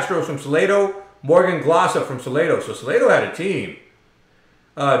 Ty Castro from Salado. Morgan Glossa from Salado. So Salado had a team.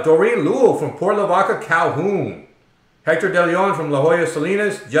 Doreen Lewell from Port Lavaca, Calhoun. Hector De Leon from La Jolla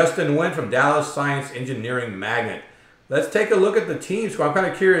Salinas. Justin Nguyen from Dallas Science Engineering Magnet. Let's take a look at the teams. So I'm kind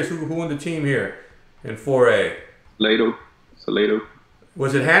of curious who won the team here in 4A. Salado.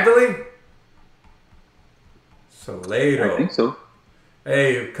 Was it handily? Salado. I think so.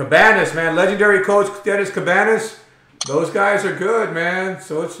 Hey, Cabanas, man. Legendary coach Dennis Cabanas. Those guys are good, man.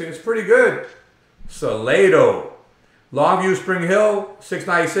 So it's pretty good. Salado. Longview Spring Hill,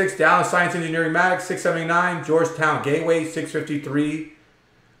 696. Dallas Science Engineering Mag, 679. Georgetown Gateway, 653.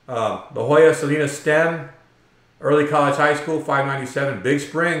 La Jolla Salinas STEM. Early College High School, 597. Big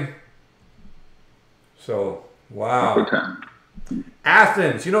Spring. So, wow.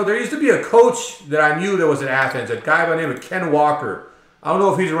 Athens. There used to be a coach that I knew that was at Athens, a guy by the name of Ken Walker. I don't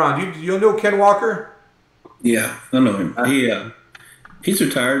know if he's around. Do you know Ken Walker? Yeah, I know him. He's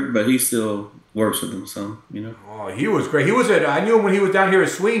retired, but he still works with them some, Oh, he was great. I knew him when he was down here at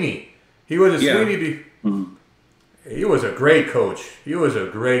Sweeney. He was at Sweeney. He was a great coach. He was a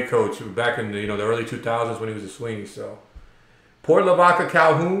great coach back in the early 2000s when he was at Sweeney. So, Port Lavaca,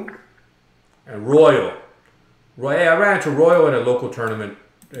 Calhoun, and Royal. Hey, I ran into Royal in a local tournament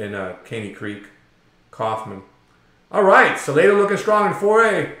in Caney Creek, Kaufman. All right, Salado looking strong in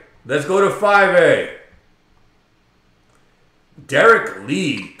 4A. Let's go to 5A. Derek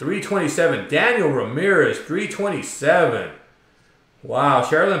Lee, 327. Daniel Ramirez, 327. Wow,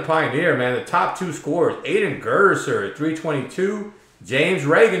 Sherilyn Pioneer, man, the top two scorers. Aiden Gerser at 322. James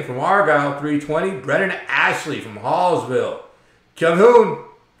Reagan from Argyle, 320. Brennan Ashley from Hallsville. Kyung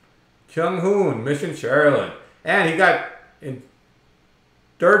Hoon, Mission Sherilyn. And he got in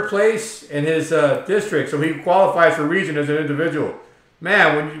third place in his district, so he qualifies for region as an individual.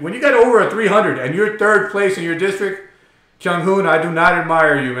 Man, when you got over a 300 and you're third place in your district, Kyung Hoon, I do not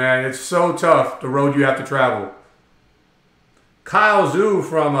admire you, man. It's so tough, the road you have to travel. Kyle Zhu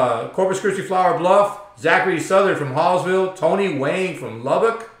from Corpus Christi Flower Bluff. Zachary Southern from Hallsville. Tony Wayne from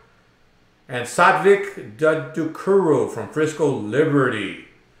Lubbock. And Satvik Dudukuru from Frisco Liberty.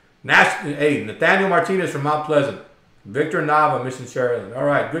 Nathaniel Martinez from Mount Pleasant. Victor Nava, Mission Sharyland. All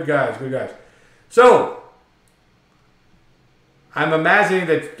right, good guys, good guys. So, I'm imagining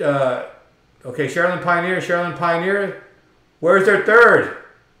that, okay, Sharyland Pioneer. Where's their third?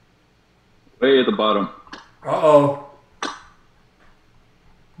 Way at the bottom. Uh-oh.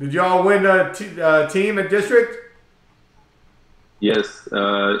 Did y'all win a team and district? Yes.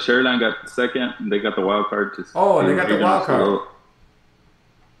 Sharyland got second. They got the wild card. They got the wild card.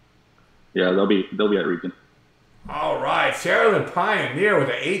 Yeah, they'll be at region. All right. Sharyland Pioneer with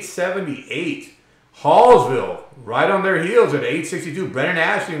an 878. Hallsville right on their heels at 862. Brennan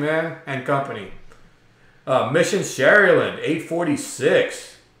Ashley, man, and company. Mission Sharyland,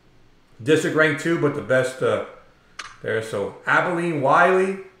 846. District ranked 2, but the best there. So Abilene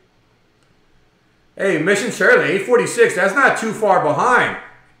Wiley. Hey, Mission Sharyland, 846. That's not too far behind.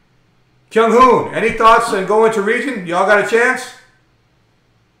 Kyung Hoon, any thoughts on going to region? Y'all got a chance?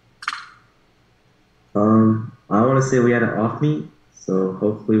 I want to say we had an off meet, so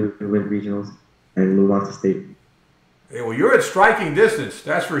hopefully we win regionals and move on to state. Hey, well, you're at striking distance,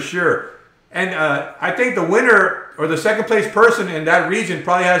 that's for sure. And I think the winner or the second place person in that region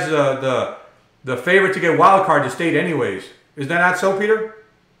probably has the favorite to get wild card to state anyways. Is that not so, Peter?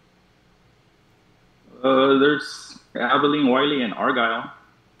 There's Abilene, Wiley, and Argyle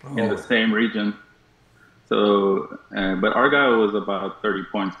in the same region. So, but Argyle was about 30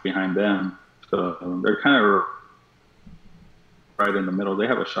 points behind them. So they're kind of right in the middle. They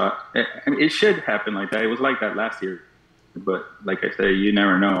have a shot. I mean, it should happen like that. It was like that last year. But like I say, you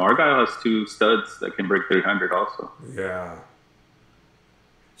never know. Argyle has 2 studs that can break 300 also. Yeah.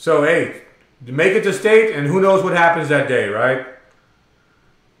 So, hey, make it to state, and who knows what happens that day, right?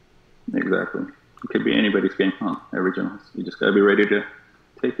 Exactly. It could be anybody's game at regionals. You just got to be ready to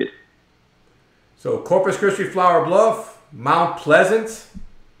take it. So, Corpus Christi Flower Bluff, Mount Pleasant,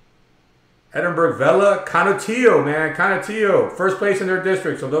 Edinburgh Vela, Canutillo, man. Canutillo, first place in their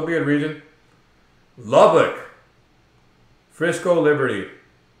district, so they'll be at region. Lubbock, Frisco Liberty.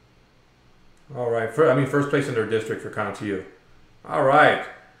 All right. First place in their district for Canutillo. All right.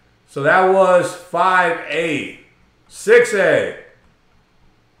 So that was 5A. 6A.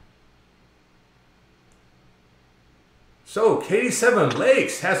 So Katy Seven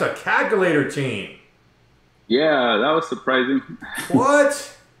Lakes has a calculator team. Yeah, that was surprising.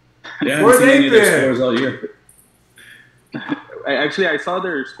 What? Yeah, where they been? Scores all year. I saw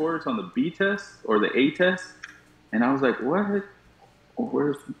their scores on the B test or the A test, and I was like, what?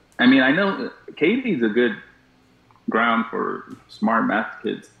 I know Katie's a good ground for smart math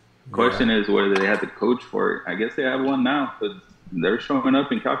kids. Question is whether they had the coach for it. I guess they have one now, but they're showing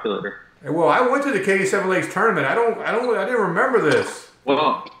up in calculator. Well, I went to the Katy Seven Lakes tournament. I didn't remember this.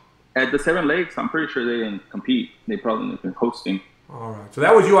 Well, at the Seven Lakes, I'm pretty sure they didn't compete. They probably have been hosting. All right. So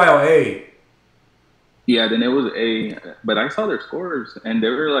that was UIL A. Yeah, then it was A. But I saw their scores, and they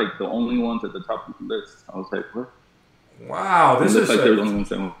were like the only ones at the top of the list. I was like, what? Wow, this is like they're the only ones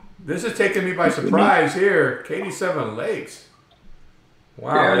that this is taking me by surprise here. Katy Seven Lakes.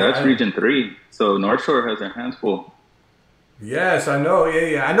 Wow. Yeah, that's Region 3. So North Shore has their hands full. Yes, I know.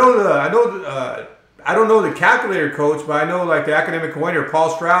 Yeah. I don't know the calculator coach, but I know like the academic coordinator, Paul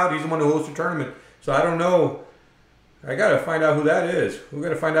Stroud. He's the one who hosts the tournament. So I don't know. I gotta find out who that is. We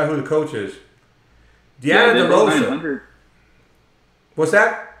gotta find out who the coach is. Deanna DeLosa. What's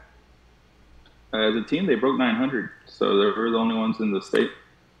that? As a team, they broke 900, so they were the only ones in the state.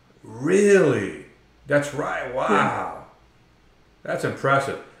 Really? That's right. Wow. Yeah. That's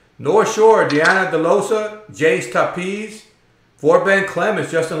impressive. North Shore, Deanna DeLosa, Jace Tapiz, Fort Bend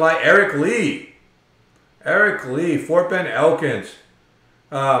Clemens, Justin Light, Eric Lee, Fort Bend Elkins.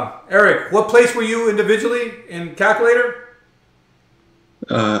 Eric, what place were you individually in calculator?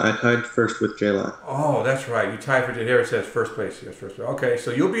 I tied first with J-Lot. Oh, that's right. You tied for here. It says first place. Yes, first place. Okay,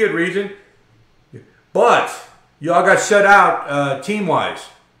 so you'll be at region. But y'all got shut out team-wise.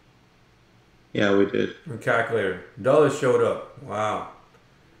 Yeah, we did. In calculator. Dulles showed up. Wow.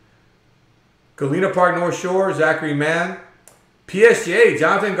 Galena Park North Shore, Zachary Mann. PSJ,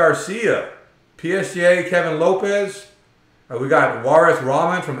 Jonathan Garcia. PSJ, Kevin Lopez. We got Warith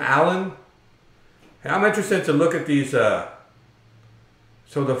Rahman from Allen. And I'm interested to look at these. So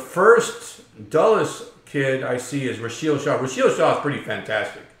the first Dulles kid I see is Rasheal Shaw. Rasheal Shaw is pretty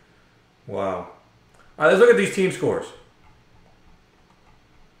fantastic. Wow. All right, let's look at these team scores.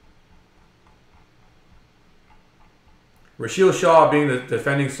 Rasheal Shaw being the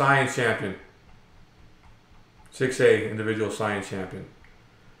defending science champion. 6A individual science champion.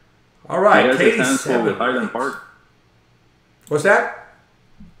 All right, Katie 7. Highland Park. What's that?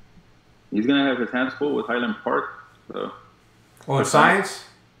 He's gonna have his hands full with Highland Park. So. Oh, in science?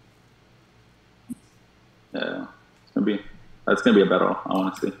 Yeah, that's gonna be a battle,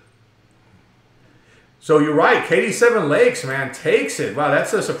 honestly. So you're right, Katie 7 Lakes, man, takes it. Wow,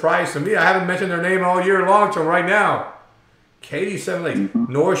 that's a surprise to me. I haven't mentioned their name all year long to right now. Katie 7 Lakes,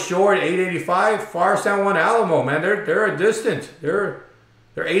 North Shore at 885, Far San Juan Alamo, man, they're a distant. They're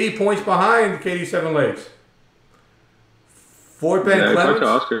 80 points behind Katie 7 Lakes. Fort Bend Clements. To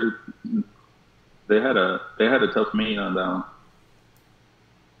Oscar, they had a tough meeting on that one.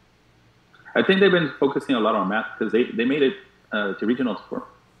 I think they've been focusing a lot on math because they made it to regional score.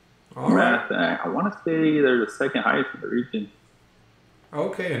 All math, right. I want to say they're the second highest in the region.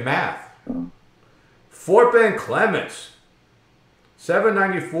 Okay, in math. Fort Bend Clements,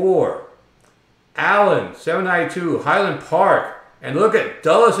 794. Allen, 792. Highland Park. And look at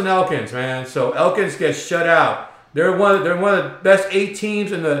Dulles and Elkins, man. So Elkins gets shut out. They're one of the best 8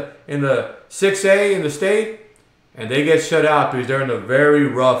 teams in the 6A in the state, and they get shut out because they're in a very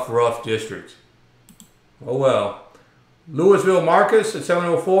rough district. Oh well. Louisville Marcus at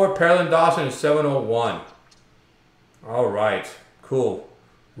 704. Pearland Dawson at 701. All right. Cool.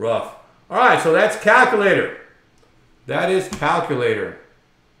 Rough. All right, so that's calculator. That is calculator.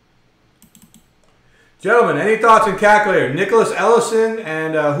 Gentlemen, any thoughts on calculator? Nicholas Ellison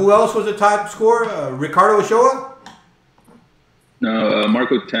and who else was the top scorer? Ricardo Ochoa? No,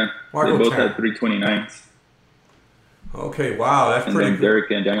 Marco 10. Marco they both 10. had 329s. Okay, wow, that's And pretty then good.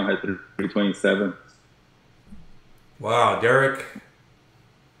 Derek and Daniel had 327. Wow, Derek.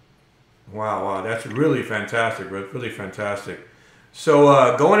 Wow, that's really fantastic, really fantastic.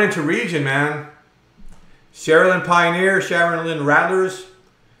 So going into region, man, Sherilyn Pioneer, Sherilyn Rattlers,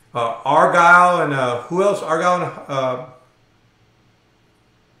 Argyle, and who else? Argyle and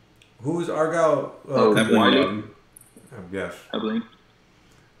who's Argyle? Wiley. Yes. I believe.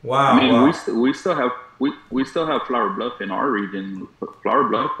 Wow. I mean, wow. we still have Flower Bluff in our region. Flower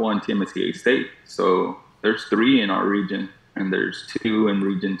Bluff won TMSCA State, so there's 3 in our region, and there's 2 in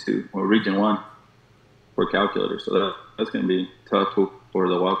Region 2 or Region 1 for calculator. So that's going to be tough for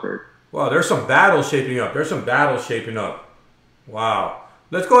the wild card. Wow, there's some battles shaping up. Wow.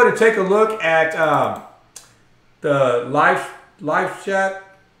 Let's go ahead and take a look at the live chat.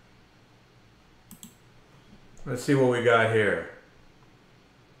 Let's see what we got here.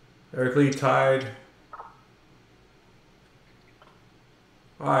 Eric Lee tied.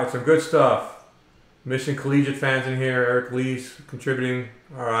 All right, some good stuff. Mission Collegiate fans in here. Eric Lee's contributing.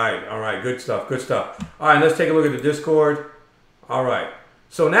 All right, good stuff. All right, let's take a look at the Discord. All right,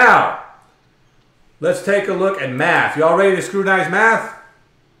 so now let's take a look at math. Y'all ready to scrutinize math?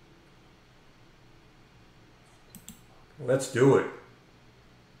 Let's do it.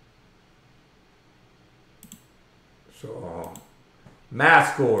 So,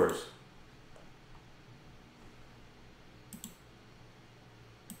 math scores.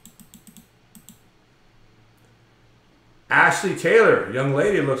 Ashley Taylor, young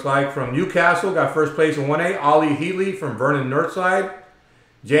lady, it looks like, from Newcastle, got first place in 1A. Ollie Heatley from Vernon Northside.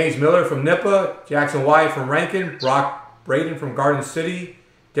 James Miller from Nippa. Jackson Wyatt from Rankin. Brock Braden from Garden City.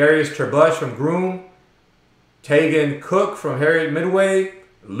 Darius Terbush from Groom. Tegan Cook from Harriet Midway.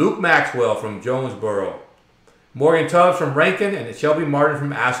 Luke Maxwell from Jonesboro. Morgan Tubbs from Rankin. And Shelby Martin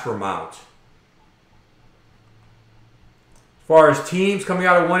from Asper Mount. As far as teams coming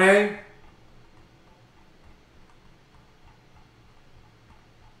out of 1A,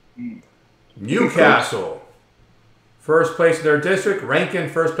 Newcastle, first place in their district. Rankin,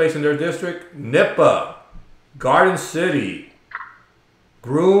 first place in their district. Nippa, Garden City,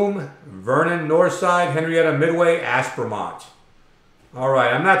 Groom, Vernon Northside, Henrietta Midway, Aspermont. All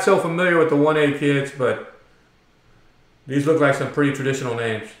right, I'm not so familiar with the 1A kids, but these look like some pretty traditional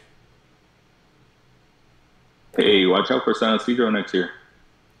names. Hey, watch out for San Isidro next year.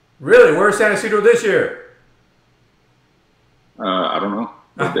 Really? Where's San Isidro this year? I don't know.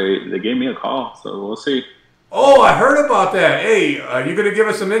 But they gave me a call, so we'll see. Oh, I heard about that. Hey, are you going to give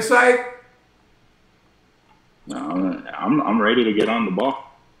us some insight? No, I'm ready to get on the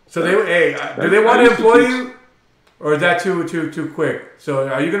ball. So do they want to employ you, or is that too quick? So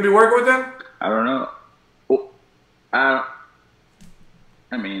are you going to be working with them? I don't know.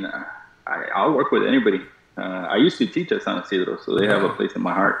 I'll work with anybody. I used to teach at San Isidro, so they have a place in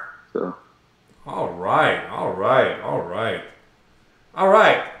my heart. So. All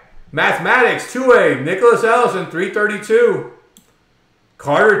right. Mathematics, 2A, Nicholas Ellison, 332.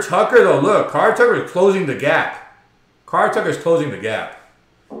 Carter Tucker, though, look. Carter Tucker is closing the gap. Cartucker's closing the gap.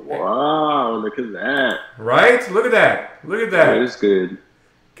 Wow, look at that. Right? Look at that. Look at that. That is good.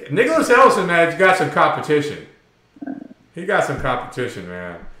 Nicholas Ellison, man, has got some competition. He got some competition,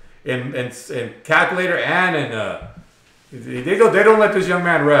 man. In calculator and in they don't let this young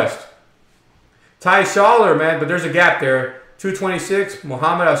man rest. Ty Schaller, man, but there's a gap there. 226,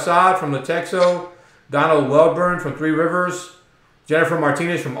 Mohammed Assad from Latexo, Donald Welburn from Three Rivers, Jennifer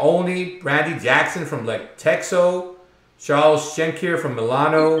Martinez from Olney, Brandy Jackson from Latexo, Charles Schenkir from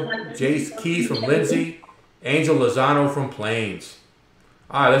Milano, Jace Keys from Lindsay, Angel Lozano from Plains.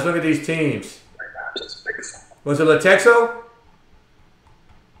 All right, let's look at these teams. Was it Latexo?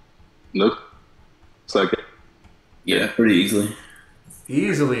 Looks like it. Yeah, pretty easily.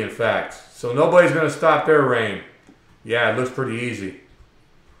 Easily, in fact. So nobody's going to stop their reign. Yeah, it looks pretty easy.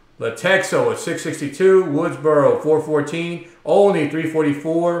 Latexo at 662, Woodsboro 414, Olney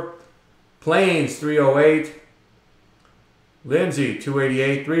 344, Plains 308, Lindsay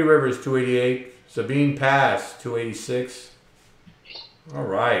 288, Three Rivers 288, Sabine Pass 286. All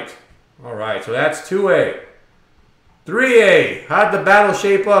right. All right, so that's 2A. 3A, how did the battle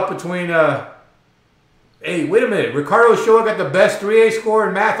shape up between, hey, wait a minute, Ricardo Shoa got the best 3A score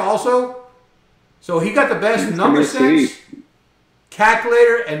in math also? So he got the best number sense,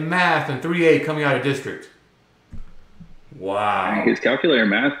 calculator, and math in 3A coming out of district. Wow. His calculator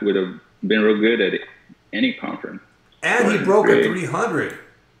math would have been real good at any conference. And he broke a 300.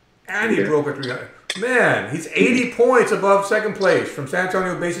 And he broke a 300. Man, he's 80 points above second place from San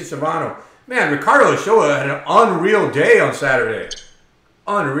Antonio Basis Shimano. Man, Ricardo Shoa had an unreal day on Saturday.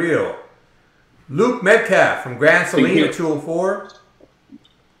 Unreal. Luke Metcalf from Grand Saline at 204.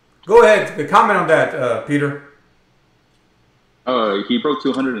 Go ahead. Comment on that, Peter. He broke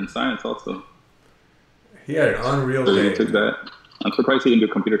 200 in science also. He had an unreal So day. he took that. I'm surprised he didn't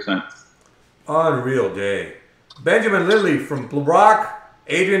do computer science. Unreal day. Benjamin Lilly from Brock.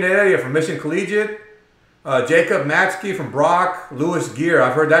 Adrian Heredia from Mission Collegiate. Jacob Matsky from Brock. Louis Gear.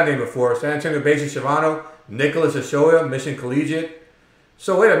 I've heard that name before. San Antonio Basis Shimano. Nicholas Ashoya, Mission Collegiate.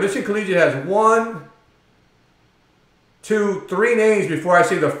 So wait, Mission Collegiate has 1, 2, 3 names before I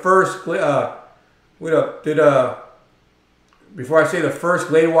say the first. Before I say the first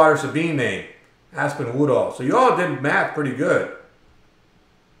Gladewater Sabine name, Aspen Woodall. So you all did math pretty good.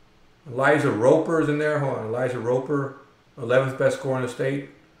 Eliza Roper is in there. Hold on, Eliza Roper, 11th best score in the state.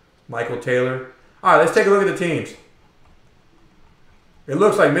 Michael Taylor. All right, let's take a look at the teams. It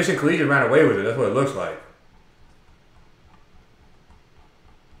looks like Mission Collegiate ran away with it. That's what it looks like.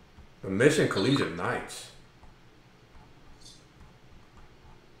 The Mission Collegiate Knights.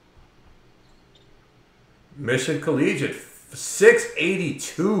 Mission Collegiate,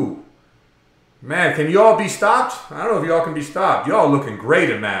 682. Man, can you all be stopped? I don't know if y'all can be stopped. Y'all looking great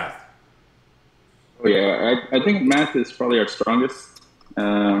in math. Oh, yeah. I think math is probably our strongest.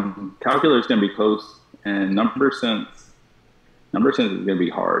 Calculator is going to be close. And number sense is going to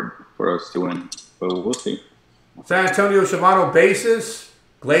be hard for us to win. But we'll see. San Antonio Shimano Basis,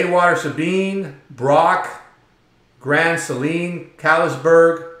 Gladewater Sabine, Brock, Grand Saline,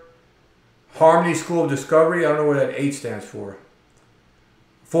 Callisburg, Harmony School of Discovery. I don't know what that 8 stands for.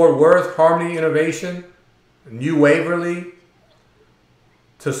 Fort Worth, Harmony Innovation, New Waverly,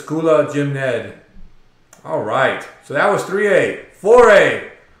 Tuscula Jim Ned. All right. So that was 3A.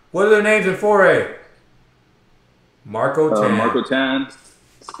 4A. What are their names in 4A? Marco Tan. Marco Tan,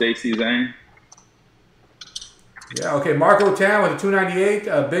 Stacy Zhang. Yeah, okay. Marco Tan with a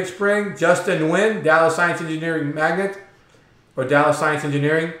 298. Big Spring. Justin Nguyen, Dallas Science Engineering Magnet. Or Dallas Science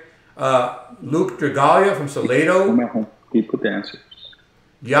Engineering. Luke Dragalia from Salado. He put the answers.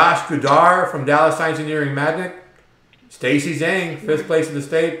 Yash Gudar from Dallas Science Engineering Magnet. Stacy Zhang, 5th place in the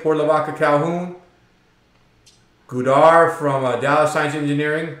state. Port Lavaca Calhoun. Gudar from Dallas Science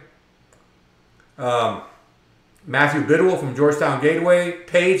Engineering. Matthew Bidwell from Georgetown Gateway.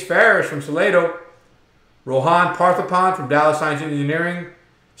 Paige Farris from Salado. Rohan Parthapan from Dallas Science Engineering.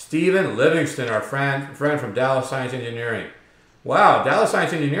 Stephen Livingston, our friend from Dallas Science Engineering. Wow, Dallas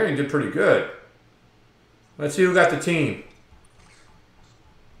Science Engineering did pretty good. Let's see who got the team.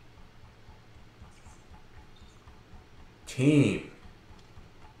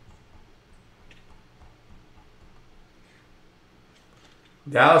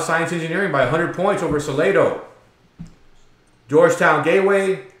 Dallas Science Engineering by 100 points over Salado. Georgetown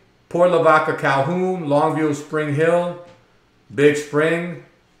Gateway, Port Lavaca Calhoun, Longview Spring Hill, Big Spring,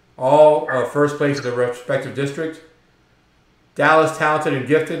 all first place in their respective district. Dallas Talented and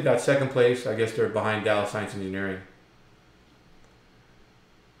Gifted got 2nd place. I guess they're behind Dallas Science Engineering.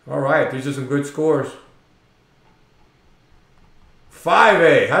 All right, these are some good scores.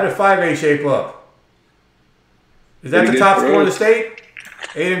 5A. How did 5A shape up? Is that the top score in the state?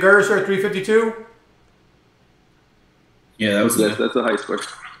 Aiden Gerser, 352? Yeah, that was that's a high score.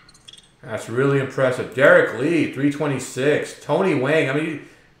 That's really impressive. Derek Lee, 326. Tony Wang, I mean,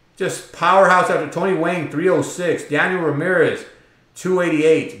 just powerhouse after Tony Wang, 306. Daniel Ramirez,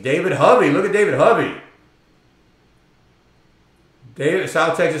 288. David Hovey, look at David Hovey. David,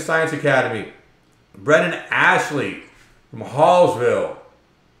 South Texas Science Academy. Brennan Ashley from Hallsville.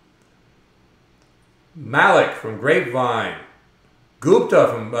 Malik from Grapevine. Gupta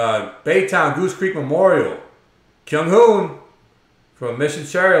from Baytown Goose Creek Memorial. Kyung Hoon from Mission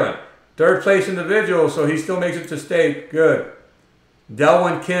Cherryland. Third place individual, so he still makes it to state. Good.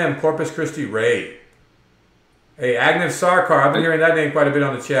 Delwyn Kim, Corpus Christi Ray. Hey, Agnev Sarkar, I've been hearing that name quite a bit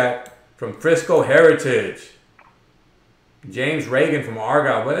on the chat. From Frisco Heritage. James Reagan from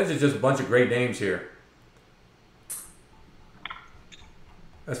Argyle. Well, this is just a bunch of great names here.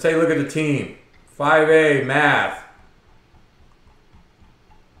 Let's take a look at the team. 5A Math.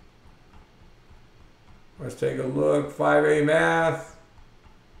 Let's take a look. 5A Math.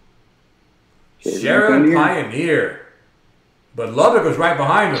 Sharon Pioneer. But Lubbock was right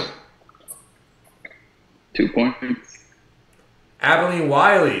behind him. 2 points. Abilene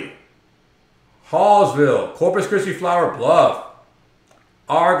Wiley. Hallsville. Corpus Christi Flower Bluff.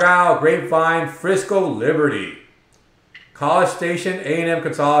 Argyle, Grapevine, Frisco, Liberty. College Station, A&M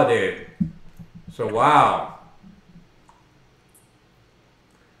Consolidated. So, wow.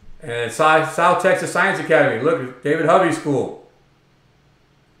 And South Texas Science Academy. Look, David Hovey School.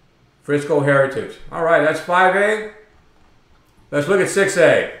 Frisco Heritage. All right, that's 5A. Let's look at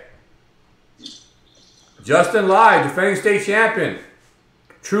 6A. Justin Lai, defending state champion.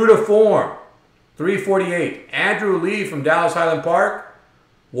 True to form. 348. Andrew Lee from Dallas Highland Park.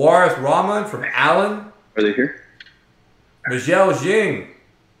 Warith Rahman from Allen. Are they here? Michelle Jing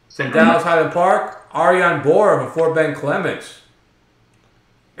from Dallas Highland Park. Ariane Bora from Fort Bend Clements.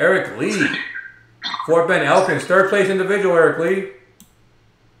 Eric Lee, Fort Bend Elkins. Third place individual, Eric Lee.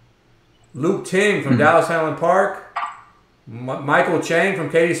 Luke Ting from Dallas Highland Park. Michael Chang from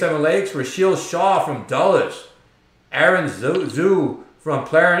Katy Seven Lakes. Rachel Shaw from Dulles. Aaron Zhu from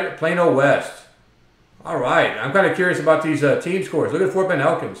Plano West. All right. I'm kind of curious about these team scores. Look at Fort Bend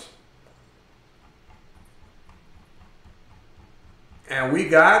Elkins. And we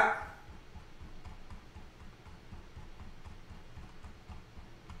got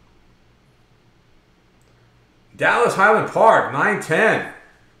Dallas Highland Park, 9-10.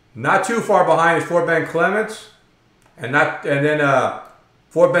 Not too far behind is Fort Bend Clements. And then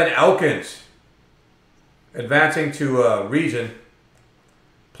Fort Bend Elkins advancing to region.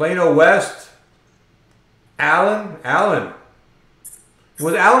 Plano West, Allen.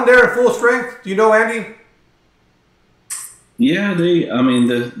 Was Allen there in full strength? Do you know, Andy? Yeah, the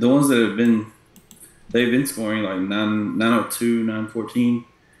ones that they've been scoring like 902, 914.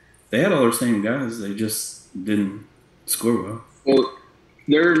 They had all their same guys. They just didn't score well. Well,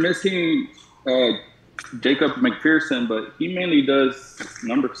 they're missing Jacob McPherson, but he mainly does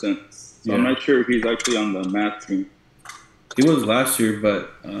number sense. So yeah. I'm not sure if he's actually on the math team. He was last year,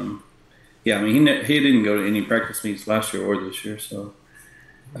 but yeah, I mean he didn't go to any practice meets last year or this year. So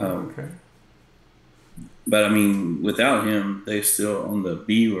okay. But I mean, without him, they still on the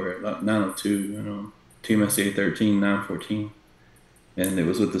B were at 902. You know, Team SCA 13, 914, and it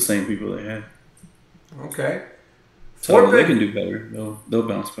was with the same people they had. Okay. So they can do better. They'll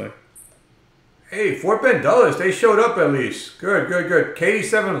bounce back. Hey, Fort Bend Dulles, they showed up at least. Good. Katy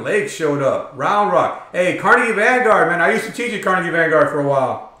Seven Lakes showed up. Round Rock. Hey, Carnegie Vanguard, man. I used to teach at Carnegie Vanguard for a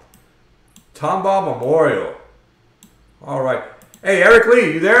while. Tomball Memorial. All right. Hey, Eric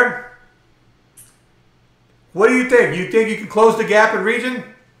Lee, you there? What do you think? You think you can close the gap in region?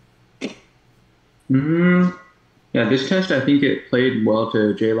 Yeah, this test, I think it played well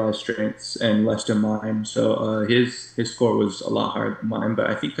to J-Law's strengths and less to mine. So his score was a lot higher than mine, but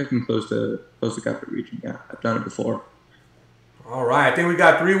I think I can close the gap at region. Yeah, I've done it before. All right. I think we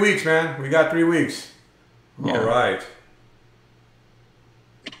got 3 weeks, man. We got 3 weeks. Yeah. All right.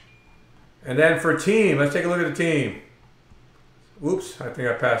 And then for team, let's take a look at the team. Oops, I think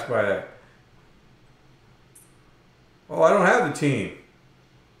I passed by that. Oh, I don't have the team.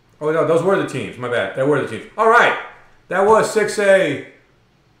 Oh, no, those were the teams. My bad. That were the teams. All right. That was 6A.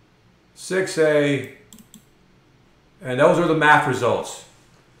 6A. And those are the math results.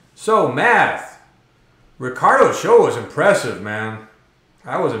 So, math. Ricardo's show was impressive, man.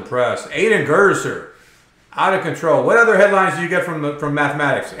 I was impressed. Aiden Gerser. Out of control. What other headlines do you get from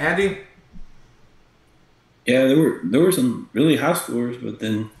mathematics? Andy? Yeah, there were some really high scores, but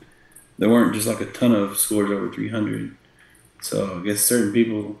then there weren't just like a ton of scores over 300. So I guess certain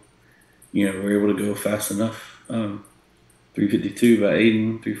people, were able to go fast enough. 352 by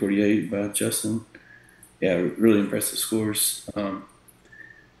Aiden, 348 by Justin. Yeah, really impressive scores.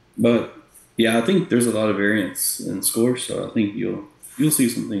 But yeah, I think there's a lot of variance in scores, so I think you'll see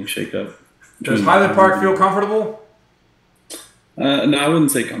some things shake up. Does Highland Park feel comfortable? No, I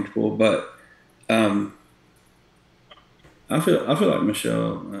wouldn't say comfortable, but I feel like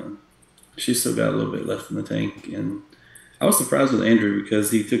Michelle, she's still got a little bit left in the tank, and I was surprised with Andrew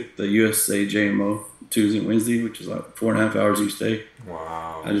because he took the USA JMO Tuesday and Wednesday, which is like 4.5 hours each day.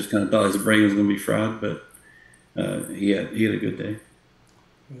 Wow! I just kind of thought his brain was going to be fried, but he had a good day.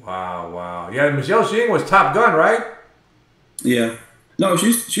 Wow! Yeah, Michelle Shing was Top Gun, right? Yeah. No,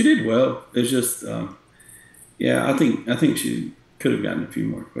 she did well. It's just, yeah, I think she could have gotten a few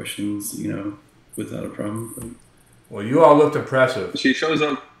more questions, without a problem. But. Well, you all looked impressive. She shows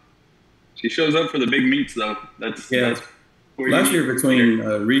up. She shows up for the big meets, though. That's last year between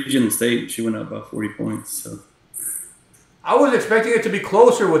region and state, she went up by 40 points. So I was expecting it to be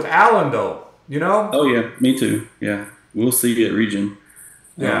closer with Allen, though. Oh yeah, me too. Yeah, we'll see at region.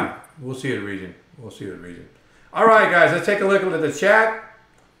 Yeah, we'll see at region. All right, guys, let's take a look at the chat.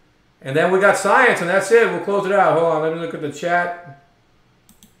 And then we got science, and that's it. We'll close it out. Hold on, let me look at the chat.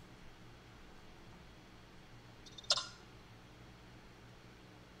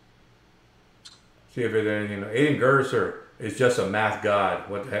 See if there's anything. Aiden Gerser is just a math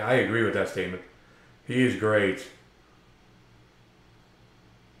god. I agree with that statement. He is great.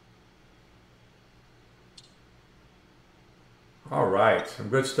 All right, some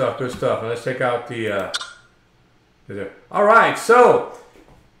good stuff. And let's take out the. All right, so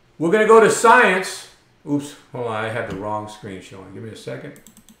we're gonna go to science. Oops, hold on, I had the wrong screen showing. Give me a second.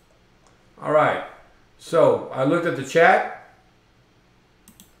 All right, so I looked at the chat.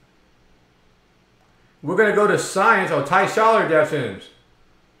 We're gonna go to science. Oh, Ty Schaller, Debsons.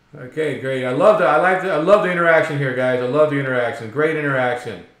 Okay, great. I love the interaction here, guys. I love the interaction. Great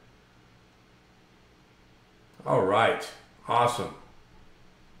interaction. All right. Awesome.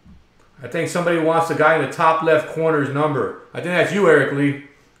 I think somebody wants the guy in the top left corner's number. I think that's you, Eric Lee.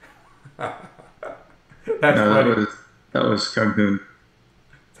 That's funny. That was Cancun.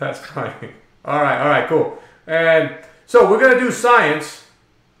 That's funny. All right, cool. And so we're going to do science.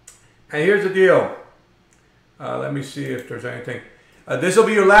 And here's the deal. Let me see if there's anything. This will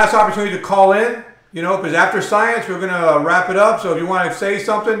be your last opportunity to call in, because after science, we're going to wrap it up. So if you want to say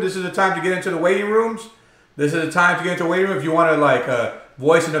something, this is the time to get into the waiting rooms. This is the time to get into the waiting room if you want to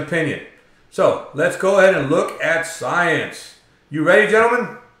voice an opinion. So let's go ahead and look at science. You ready,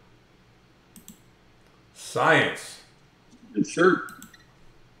 gentlemen? Science. Yes, sir.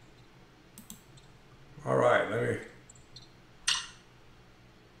 All right, let me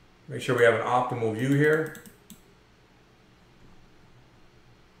make sure we have an optimal view here.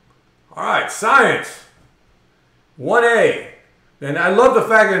 All right, science. 1A. And I love the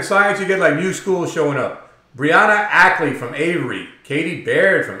fact that in science you get like new schools showing up. Brianna Ackley from Avery. Katie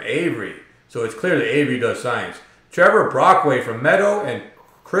Baird from Avery. So it's clear that Avery does science. Trevor Brockway from Meadow and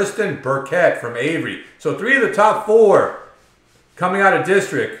Kristen Burkett from Avery. So 3 of the top 4 coming out of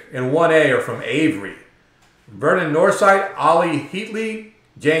district in 1A are from Avery. Vernon Northside, Ollie Heatley,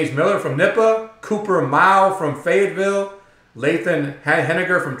 James Miller from Nippa, Cooper Mao from Fayetteville, Lathan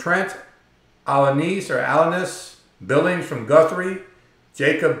Henniger from Trent, Alanis Billings from Guthrie,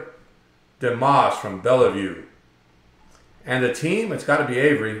 Jacob DeMoss from Bellevue. And the team, it's got to be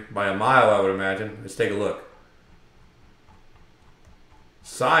Avery by a mile, I would imagine. Let's take a look.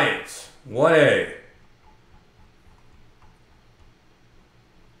 Science, 1A.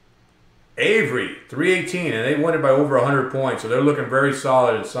 Avery, 318, and they won it by over 100 points, so they're looking very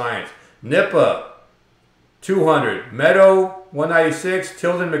solid in science. Nippa, 200. Meadow, 196.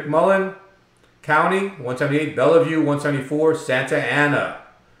 Tilden McMullen County, 178. Bellevue, 174. Santa Ana,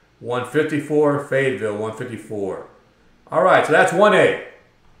 154. Fayetteville, 154. All right, so that's 1A.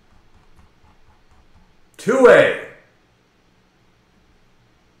 2A.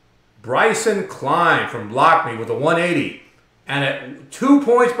 Bryson Klein from Lockney with a 180. And at 2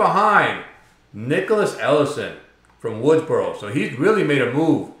 points behind, Nicholas Ellison from Woodsboro. So he's really made a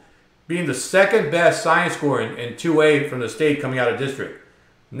move, being the second best science scorer in 2A from the state coming out of district.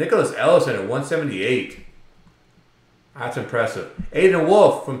 Nicholas Ellison at 178. That's impressive. Aiden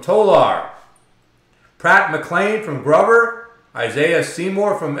Wolf from Tolar. Pratt McLean from Grover. Isaiah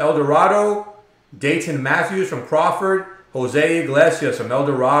Seymour from El Dorado. Dayton Matthews from Crawford. Jose Iglesias from El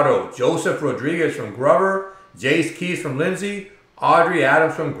Dorado. Joseph Rodriguez from Grover. Jace Keys from Lindsay. Audrey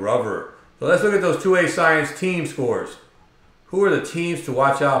Adams from Grover. So let's look at those 2A science team scores. Who are the teams to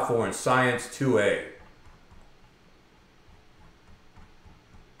watch out for in science 2A?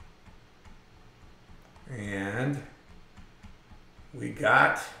 And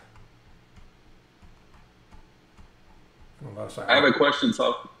got? I have a question,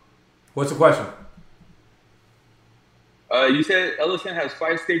 so. What's the question? You said Ellison has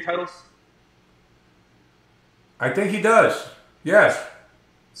 5 state titles? I think he does. Yes.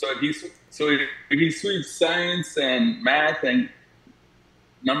 So if he sweeps science and math and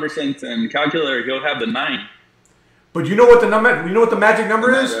number sense and calculator, he'll have the 9. But you know what the number? You know what the magic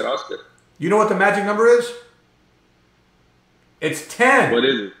number is? Oscar. You know what the magic number is? It's 10. What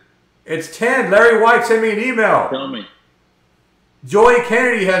is it? It's 10. Larry White sent me an email. Tell me. Joey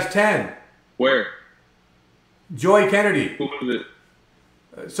Kennedy has 10. Where? Joey Kennedy. Who is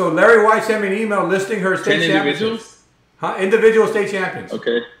it? So Larry White sent me an email listing her state 10 champions. individuals? Huh? Individual state champions.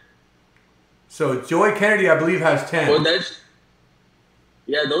 Okay. So Joey Kennedy, I believe, has 10. Well, those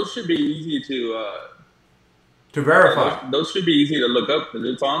should be easy to verify. Those should be easy to look up because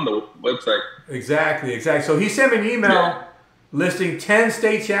it's on the website. Exactly. So he sent me an email listing 10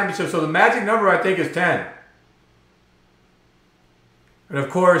 state championships. So the magic number, I think, is 10. And of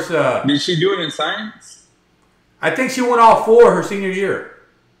course... did she do it in science? I think she won all 4 her senior year.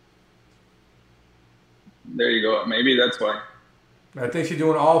 There you go. Maybe that's why. I think she's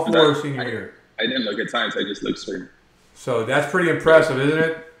doing all 4 her senior year. I didn't look at science. I just looked straight. So that's pretty impressive, isn't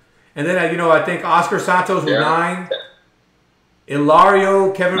it? And then, I think Oscar Santos with 9.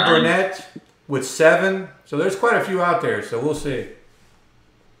 Ilario, Kevin Burnett with 7. So there's quite a few out there. So we'll see.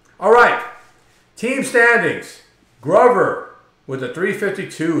 All right. Team standings. Grover with a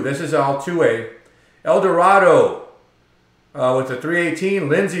 352. This is all 2A. El Dorado with a 318.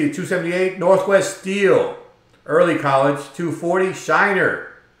 Lindsay, 278. Northwest Steel. Early College, 240. Shiner.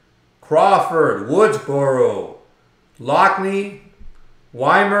 Crawford. Woodsboro. Lockney.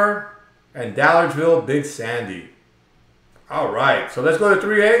 Weimer. And Dallardsville, Big Sandy. All right. So let's go to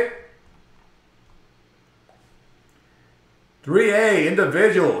 3A. 3A,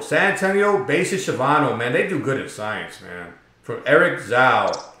 individual. San Antonio, Basis Shavano. Man, they do good in science, man. From Eric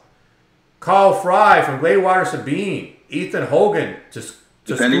Zhao. Carl Fry from Gladewater Sabine. Ethan Hogan to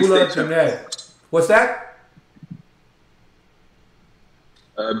Skula to Ned. What's that?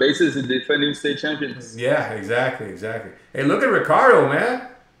 Basis and defending state champions. Yeah, exactly. Hey, look at Ricardo, man.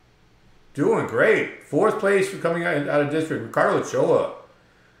 Doing great. 4th place for coming out of district. Ricardo Ochoa.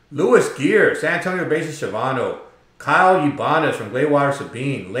 Louis Gear, San Antonio Basis Shavano. Kyle Ibanez from Gladewater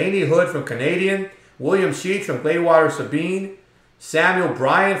Sabine. Laney Hood from Canadian. William Sheets from Gladewater Sabine. Samuel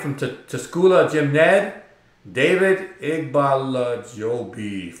Bryant from Tuscula Jim Ned. David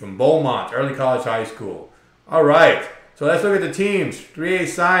Igbalajobi from Beaumont Early College High School. All right. So let's look at the teams. 3A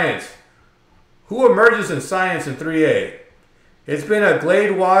Science. Who emerges in Science in 3A? It's been a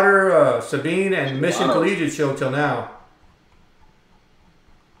Gladewater, Sabine, and Mission Collegiate show till now.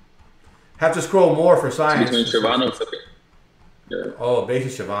 Have to scroll more for Science. Between Shavano and Sabine. Yeah. Oh,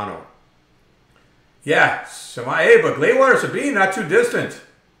 Basis Shavano. Yeah, hey, but Gladewater Sabine, not too distant.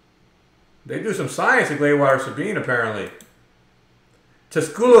 They do some science at Gladewater Sabine, apparently.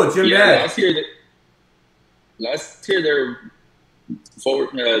 Tusculo Jim Ned. Last year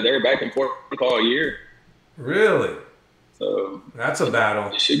they were back and forth all year. Really? So that's a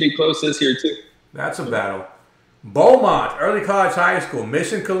battle. It should be close this year too. That's a battle. Beaumont Early College High School,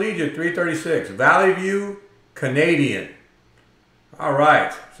 Mission Collegiate 336, Valley View Canadian. All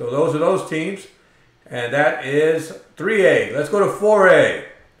right, so those are those teams, and that is 3A. Let's go to 4A.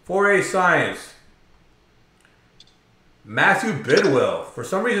 4A Science. Matthew Bidwell. For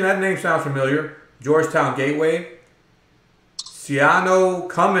some reason that name sounds familiar. Georgetown Gateway. Ciano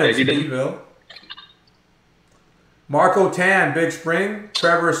Cummins, Meadville. Marco Tan, Big Spring.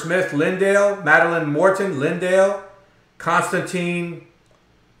 Trevor Smith, Lindale. Madeline Morton, Lindale. Constantine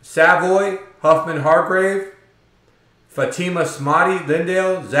Savoy, Huffman Hargrave. Fatima Smati,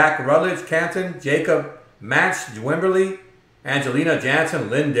 Lindale. Zach Rutledge, Canton. Jacob Manch, Wimberley. Angelina Jansen,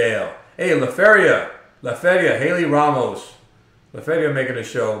 Lindale. Hey, LaFeria, Haley Ramos. LaFeria making a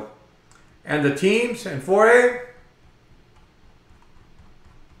show. And the teams in 4A?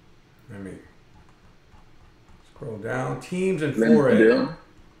 Let me scroll down. Teams in 4A.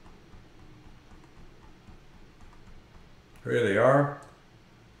 Here they are.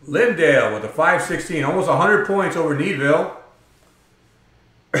 Lindale with a 516, almost 100 points over Needville.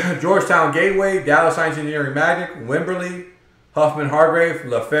 Georgetown Gateway, Dallas Science Engineering Magnet, Wimberley, Huffman Hargrave,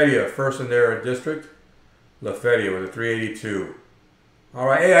 LaFeria, first in their district. LaFeria with a 382. All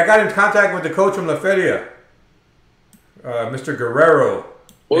right, hey, I got in contact with the coach from LaFeria, Mr. Guerrero.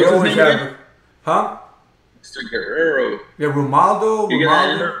 What was his name again? Huh? Mr. Guerrero. Yeah, Romaldo. You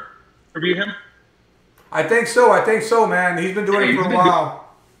gonna interview him? I think so, man. He's been doing it for a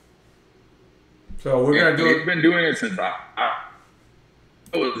while. So we're gonna do it. He's been doing it since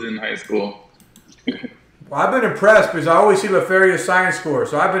I was in high school. Well, I've been impressed because I always see Leferia's science score,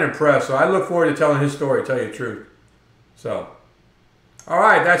 so I've been impressed. So I look forward to telling his story, to tell you the truth. So, all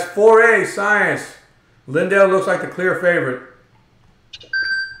right, that's 4A science. Lindale looks like the clear favorite.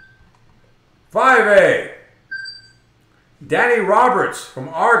 5A. Danny Roberts from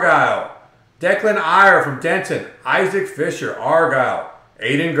Argyle. Declan Iyer from Denton. Isaac Fisher, Argyle.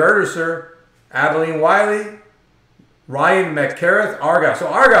 Aiden Gerderser. Abilene Wiley. Ryan McCareth, Argyle. So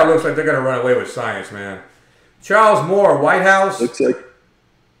Argyle looks like they're going to run away with science, man. Charles Moore, White House. Looks like.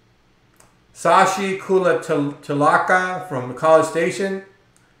 Sashi Kulatilaka from College Station.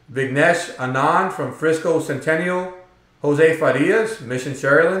 Vignesh Anand from Frisco Centennial. Jose Farias, Mission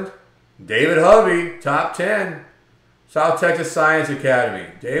Sharyland. David Hovey, top 10. South Texas Science Academy.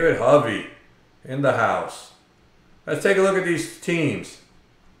 David Hovey in the house. Let's take a look at these teams.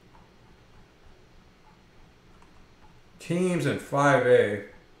 Teams in 5A.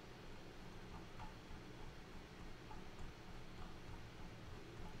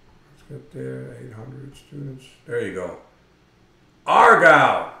 Let's get there. 800 students. There you go.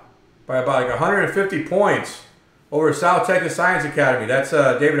 Argyle by about like 150 points over South Texas Science Academy. That's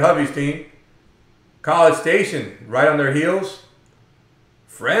David Hovey's team. College Station right on their heels.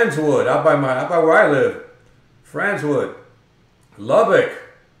 Friendswood out by where I live. Friendswood. Lubbock.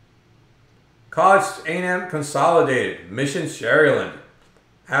 College A&M Consolidated. Mission Sharyland.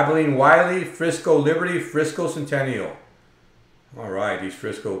 Abilene Wiley. Frisco Liberty. Frisco Centennial. All right, these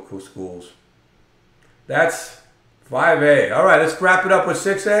Frisco schools. That's 5A. All right, let's wrap it up with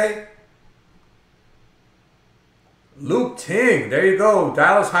 6A. Luke Ting, there you go.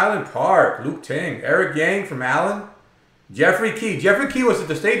 Dallas Highland Park. Luke Ting. Eric Yang from Allen. Jeffrey Key. Jeffrey Key was at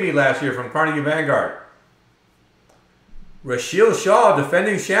the state meet last year from Carnegie Vanguard. Rasheal Shaw,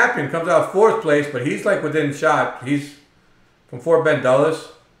 defending champion, comes out 4th place, but he's like within shot. He's from Fort Bend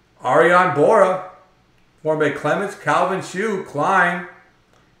Dulles. Ariane Bora, Fort Bay Clements. Calvin Shue, Klein.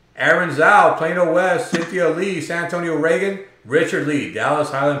 Aaron Zhao, Plano West. Cynthia Lee, San Antonio Reagan. Richard Lee,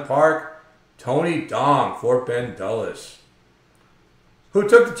 Dallas Highland Park. Tony Dong, Fort Bend Dulles. Who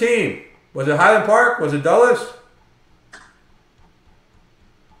took the team? Was it Highland Park? Was it Dulles?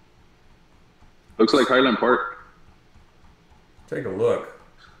 Looks like Highland Park. Take a look.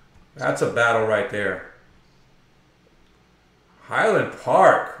 That's a battle right there. Highland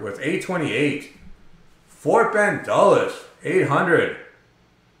Park with 828. Fort Bend Dulles, 800.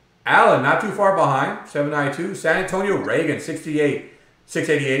 Allen, not too far behind, 792. San Antonio Reagan,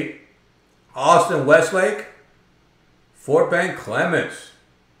 688. Austin Westlake. Fort Bend Clements.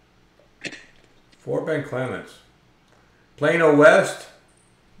 Fort Bend Clements. Plano West.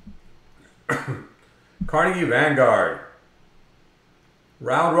 Carnegie Vanguard.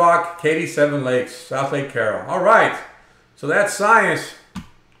 Round Rock, Katy, Seven Lakes, South Lake Carroll. All right. So that's science.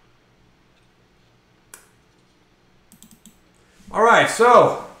 All right.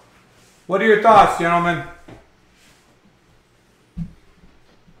 So what are your thoughts, gentlemen?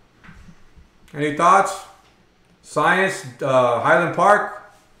 Any thoughts? Science, Highland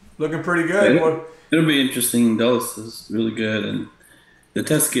Park, looking pretty good. It'll be interesting. Dulles is really good, and the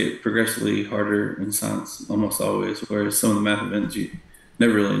tests get progressively harder in science almost always, whereas some of the math events you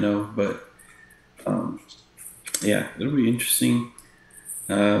never really know. But yeah, it'll be interesting.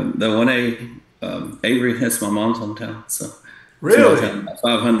 The 1A, Avery, that's my mom's hometown, so really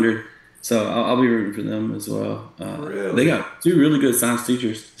 500. So I'll be rooting for them as well. Really? They got 2 really good science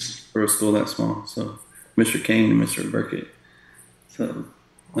teachers for a school that small. So Mr. Kane and Mr. Burkett. So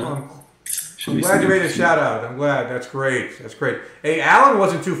I'm glad you made a shout out. I'm glad. That's great. That's great. Hey, Allen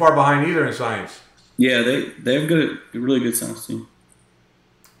wasn't too far behind either in science. Yeah, they have really good science team.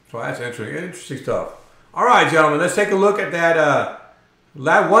 So that's interesting. Interesting stuff. All right, gentlemen, let's take a look at that.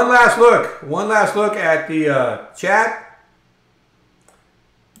 One last look at the chat.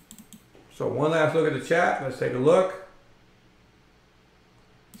 So one last look at the chat. Let's take a look.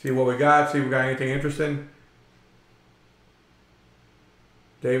 See what we got. See if we got anything interesting.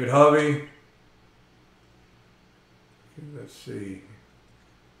 David Hovey. Let's see.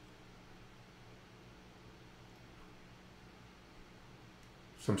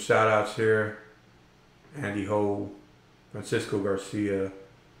 Some shout outs here. Andy Ho, Francisco Garcia.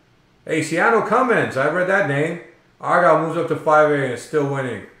 Hey, Ciano Cummins. I read that name. Argyle moves up to 5A and is still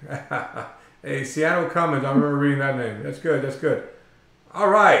winning. Hey, Ciano Cummins. I remember reading that name. That's good. That's good. All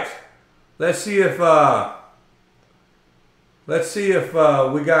right. Let's see if we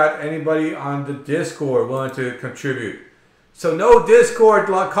got anybody on the Discord willing to contribute. So no Discord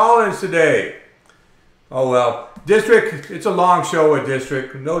call-ins today. Oh well, district. It's a long show with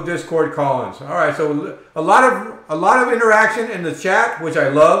district. No Discord call-ins. All right, so a lot of interaction in the chat, which I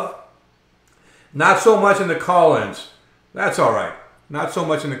love. Not so much in the call-ins. That's all right. Not so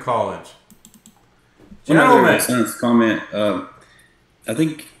much in the call-ins. Gentlemen, Science comment. I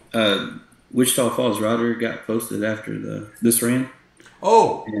think Wichita Falls router got posted after this ran.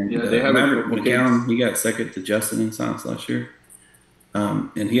 Oh, and, yeah, they have Maverick McCown. He got second to Justin in science last year.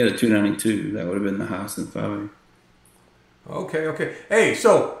 And he had a 292. That would have been the highest in 5A. Okay. Hey,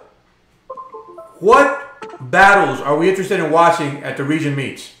 so what battles are we interested in watching at the region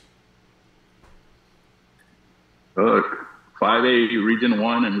meets? Look, 5A, Region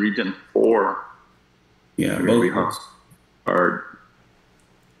 1 and Region 4. Yeah, both hard.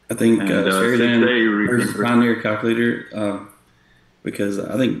 I think Sheridan versus Pioneer Calculator, because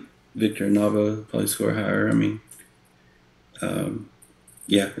I think Victor and Nava probably score higher. I mean,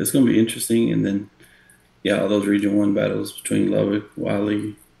 yeah, it's going to be interesting. And then, yeah, all those Region 1 battles between Lubbock,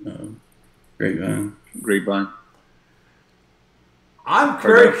 Wiley, Grapevine. I'm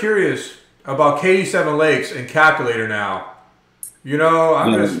very curious about Katy Seven Lakes and Calculator now. You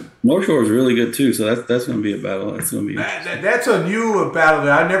know, North Shore is really good too, so that's going to be a battle. That's going to be that's a new battle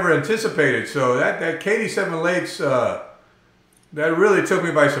that I never anticipated. So that Katy Seven Lakes, that really took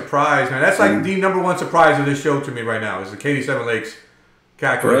me by surprise, man. That's like the #1 surprise of this show to me right now is the Katy Seven Lakes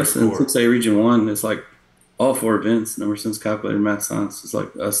Calculator. For us in 6A Region 1, it's like all 4 events, ever since Calculator and Math Science, it's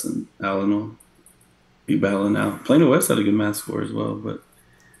like us and Allen will be battling out. Plano West had a good math score as well, but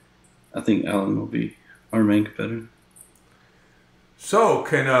I think Allen will be our main competitor. So,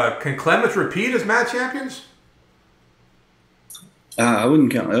 can Clements repeat as math champions? I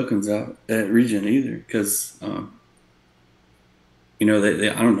wouldn't count Elkins out at region either, because you know, they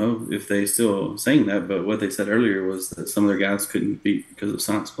I don't know if they still saying that, but what they said earlier was that some of their guys couldn't beat because of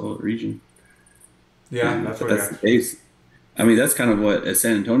science ball at region. Yeah, and that's the case. I mean, that's kind of what at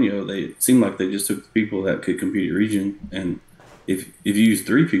San Antonio they seemed like they just took the people that could compete at region, and if you use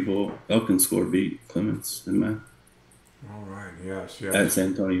 3 people, Elkins score beat Clements in math. All right. Yes. At San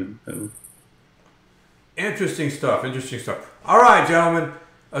Antonio. Interesting stuff. All right, gentlemen.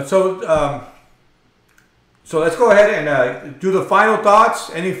 So let's go ahead and do the final thoughts.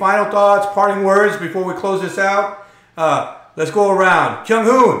 Any final thoughts, parting words before we close this out? Let's go around.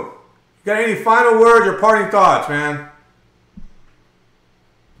 Kyung-hoon, you got any final words or parting thoughts, man?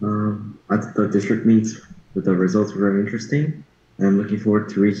 I think the district meets with the results were very interesting. And I'm looking forward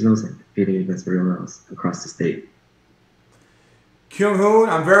to regionals and competing against everyone else across the state. Kyung-hoon,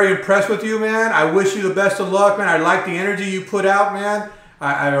 I'm very impressed with you, man. I wish you the best of luck, man. I like the energy you put out, man.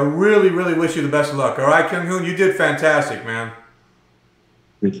 I really, really wish you the best of luck. All right, Kyung-hoon, you did fantastic, man.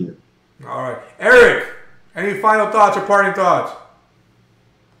 Thank you. All right. Eric, any final thoughts or parting thoughts?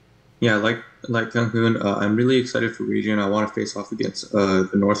 Yeah, like Kyung-hoon, I'm really excited for region. I want to face off against the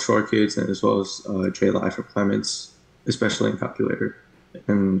North Shore kids and as well as Jay Lai from Clements, especially in calculator.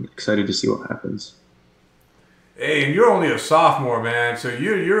 And excited to see what happens. Hey, and you're only a sophomore, man. So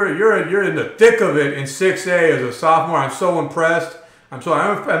you're in the thick of it in 6A as a sophomore. I'm so impressed. I'm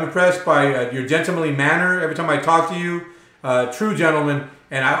impressed by your gentlemanly manner every time I talk to you. True gentleman.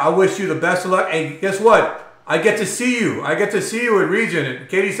 And I wish you the best of luck. And guess what? I get to see you. I get to see you at Region at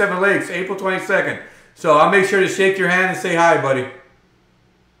Katy Seven Lakes, April 22nd. So I'll make sure to shake your hand and say hi, buddy.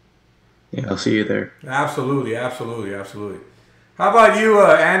 Yeah, I'll see you there. Absolutely. How about you,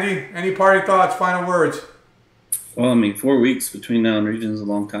 Andy? Any parting thoughts, final words? Well, I mean, 4 weeks between now and region is a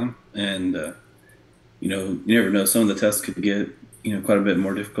long time, and you know, you never know. Some of the tests could get, you know, quite a bit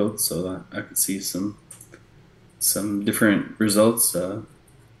more difficult. So I could see some different results.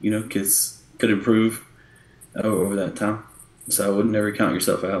 You know, kids could improve over that time. So I would never count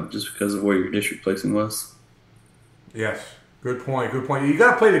yourself out just because of where your district placing was. Yes, good point. You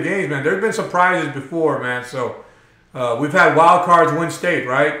got to play the games, man. There's been surprises before, man. So we've had wild cards win state,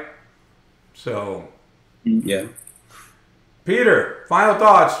 right? So yeah. Peter, final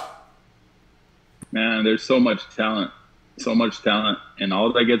thoughts. Man, there's so much talent, and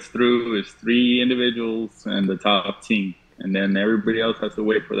all that gets through is 3 individuals and the top team, and then everybody else has to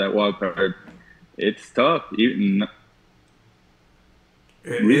wait for that wild card. It's tough. Region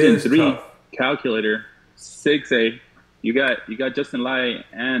 3 tough. Calculator 6A. You got Justin Lai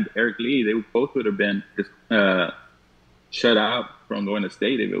and Eric Lee. They both would have been shut out from going to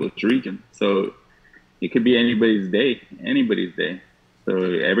state if it was region. So it could be anybody's day. So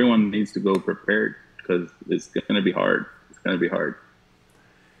everyone needs to go prepared because it's going to be hard.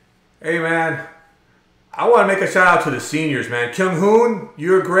 Hey, man, I want to make a shout out to the seniors, man. Kyung-hoon,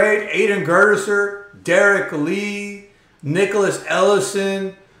 you're great. Aiden Gerdeser, Derek Lee, Nicholas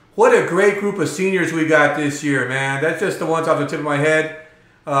Ellison, What a great group of seniors we got this year, man. That's just the ones off the tip of my head.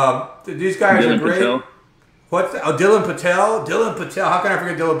 These guys are great. Patel. Dylan Patel? Dylan Patel. How can I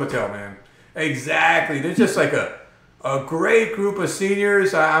forget Dylan Patel, man? Exactly. They're just like a great group of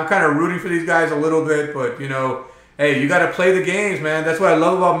seniors. I'm kind of rooting for these guys a little bit, but, you know, hey, you got to play the games, man. That's what I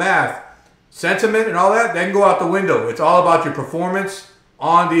love about math. Sentiment and all that, they can go out the window. It's all about your performance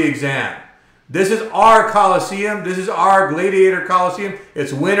on the exam. This is our Coliseum. This is our Gladiator Coliseum.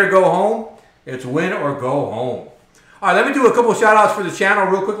 It's win or go home. It's win or go home. All right, let me do a couple shout outs for the channel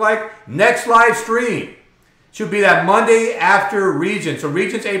real quick. Like, next live stream should be that Monday after Region. So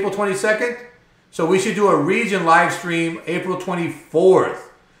Region's April 22nd. So we should do a Region live stream April 24th.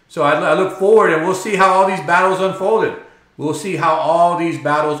 So I look forward, and we'll see how all these battles unfolded. We'll see how all these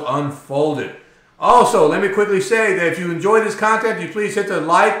battles unfolded. Also, let me quickly say that if you enjoy this content, you please hit the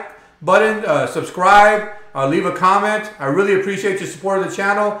like button, subscribe, leave a comment. I really appreciate your support of the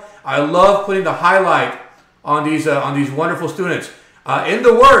channel. I love putting the highlight on these wonderful students. In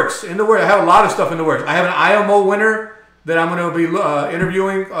the works, I have a lot of stuff in the works. I have an IMO winner that I'm going to be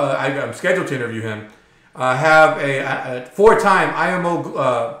interviewing. I'm scheduled to interview him. I have a 4-time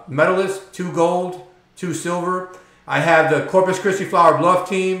IMO medalist, 2 gold, 2 silver. I have the Corpus Christi Flower Bluff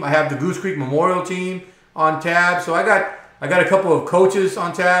team. I have the Goose Creek Memorial team on tab. So I got a couple of coaches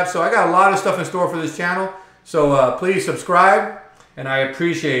on tab. So I got a lot of stuff in store for this channel. So please subscribe, and I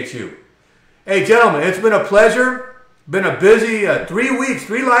appreciate you. Hey, gentlemen, it's been a pleasure. Been a busy 3 weeks,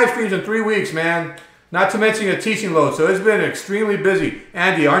 3 live streams in 3 weeks, man. Not to mention a teaching load. So it's been extremely busy.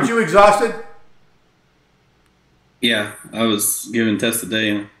 Andy, aren't you exhausted? Yeah, I was giving tests today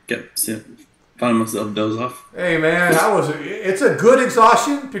and found myself doze off. Hey man, it's a good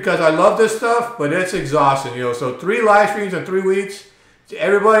exhaustion because I love this stuff, but it's exhausting, you know. So 3 live streams in 3 weeks.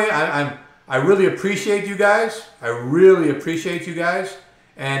 Everybody, I really appreciate you guys. I really appreciate you guys,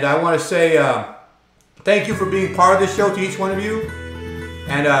 and I want to say thank you for being part of this show to each one of you,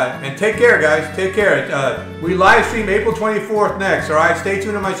 and take care, guys. Take care. We live stream April 24th next. All right, stay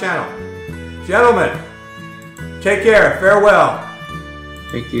tuned to my channel, gentlemen. Take care. Farewell.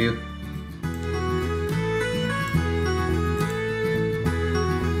 Thank you.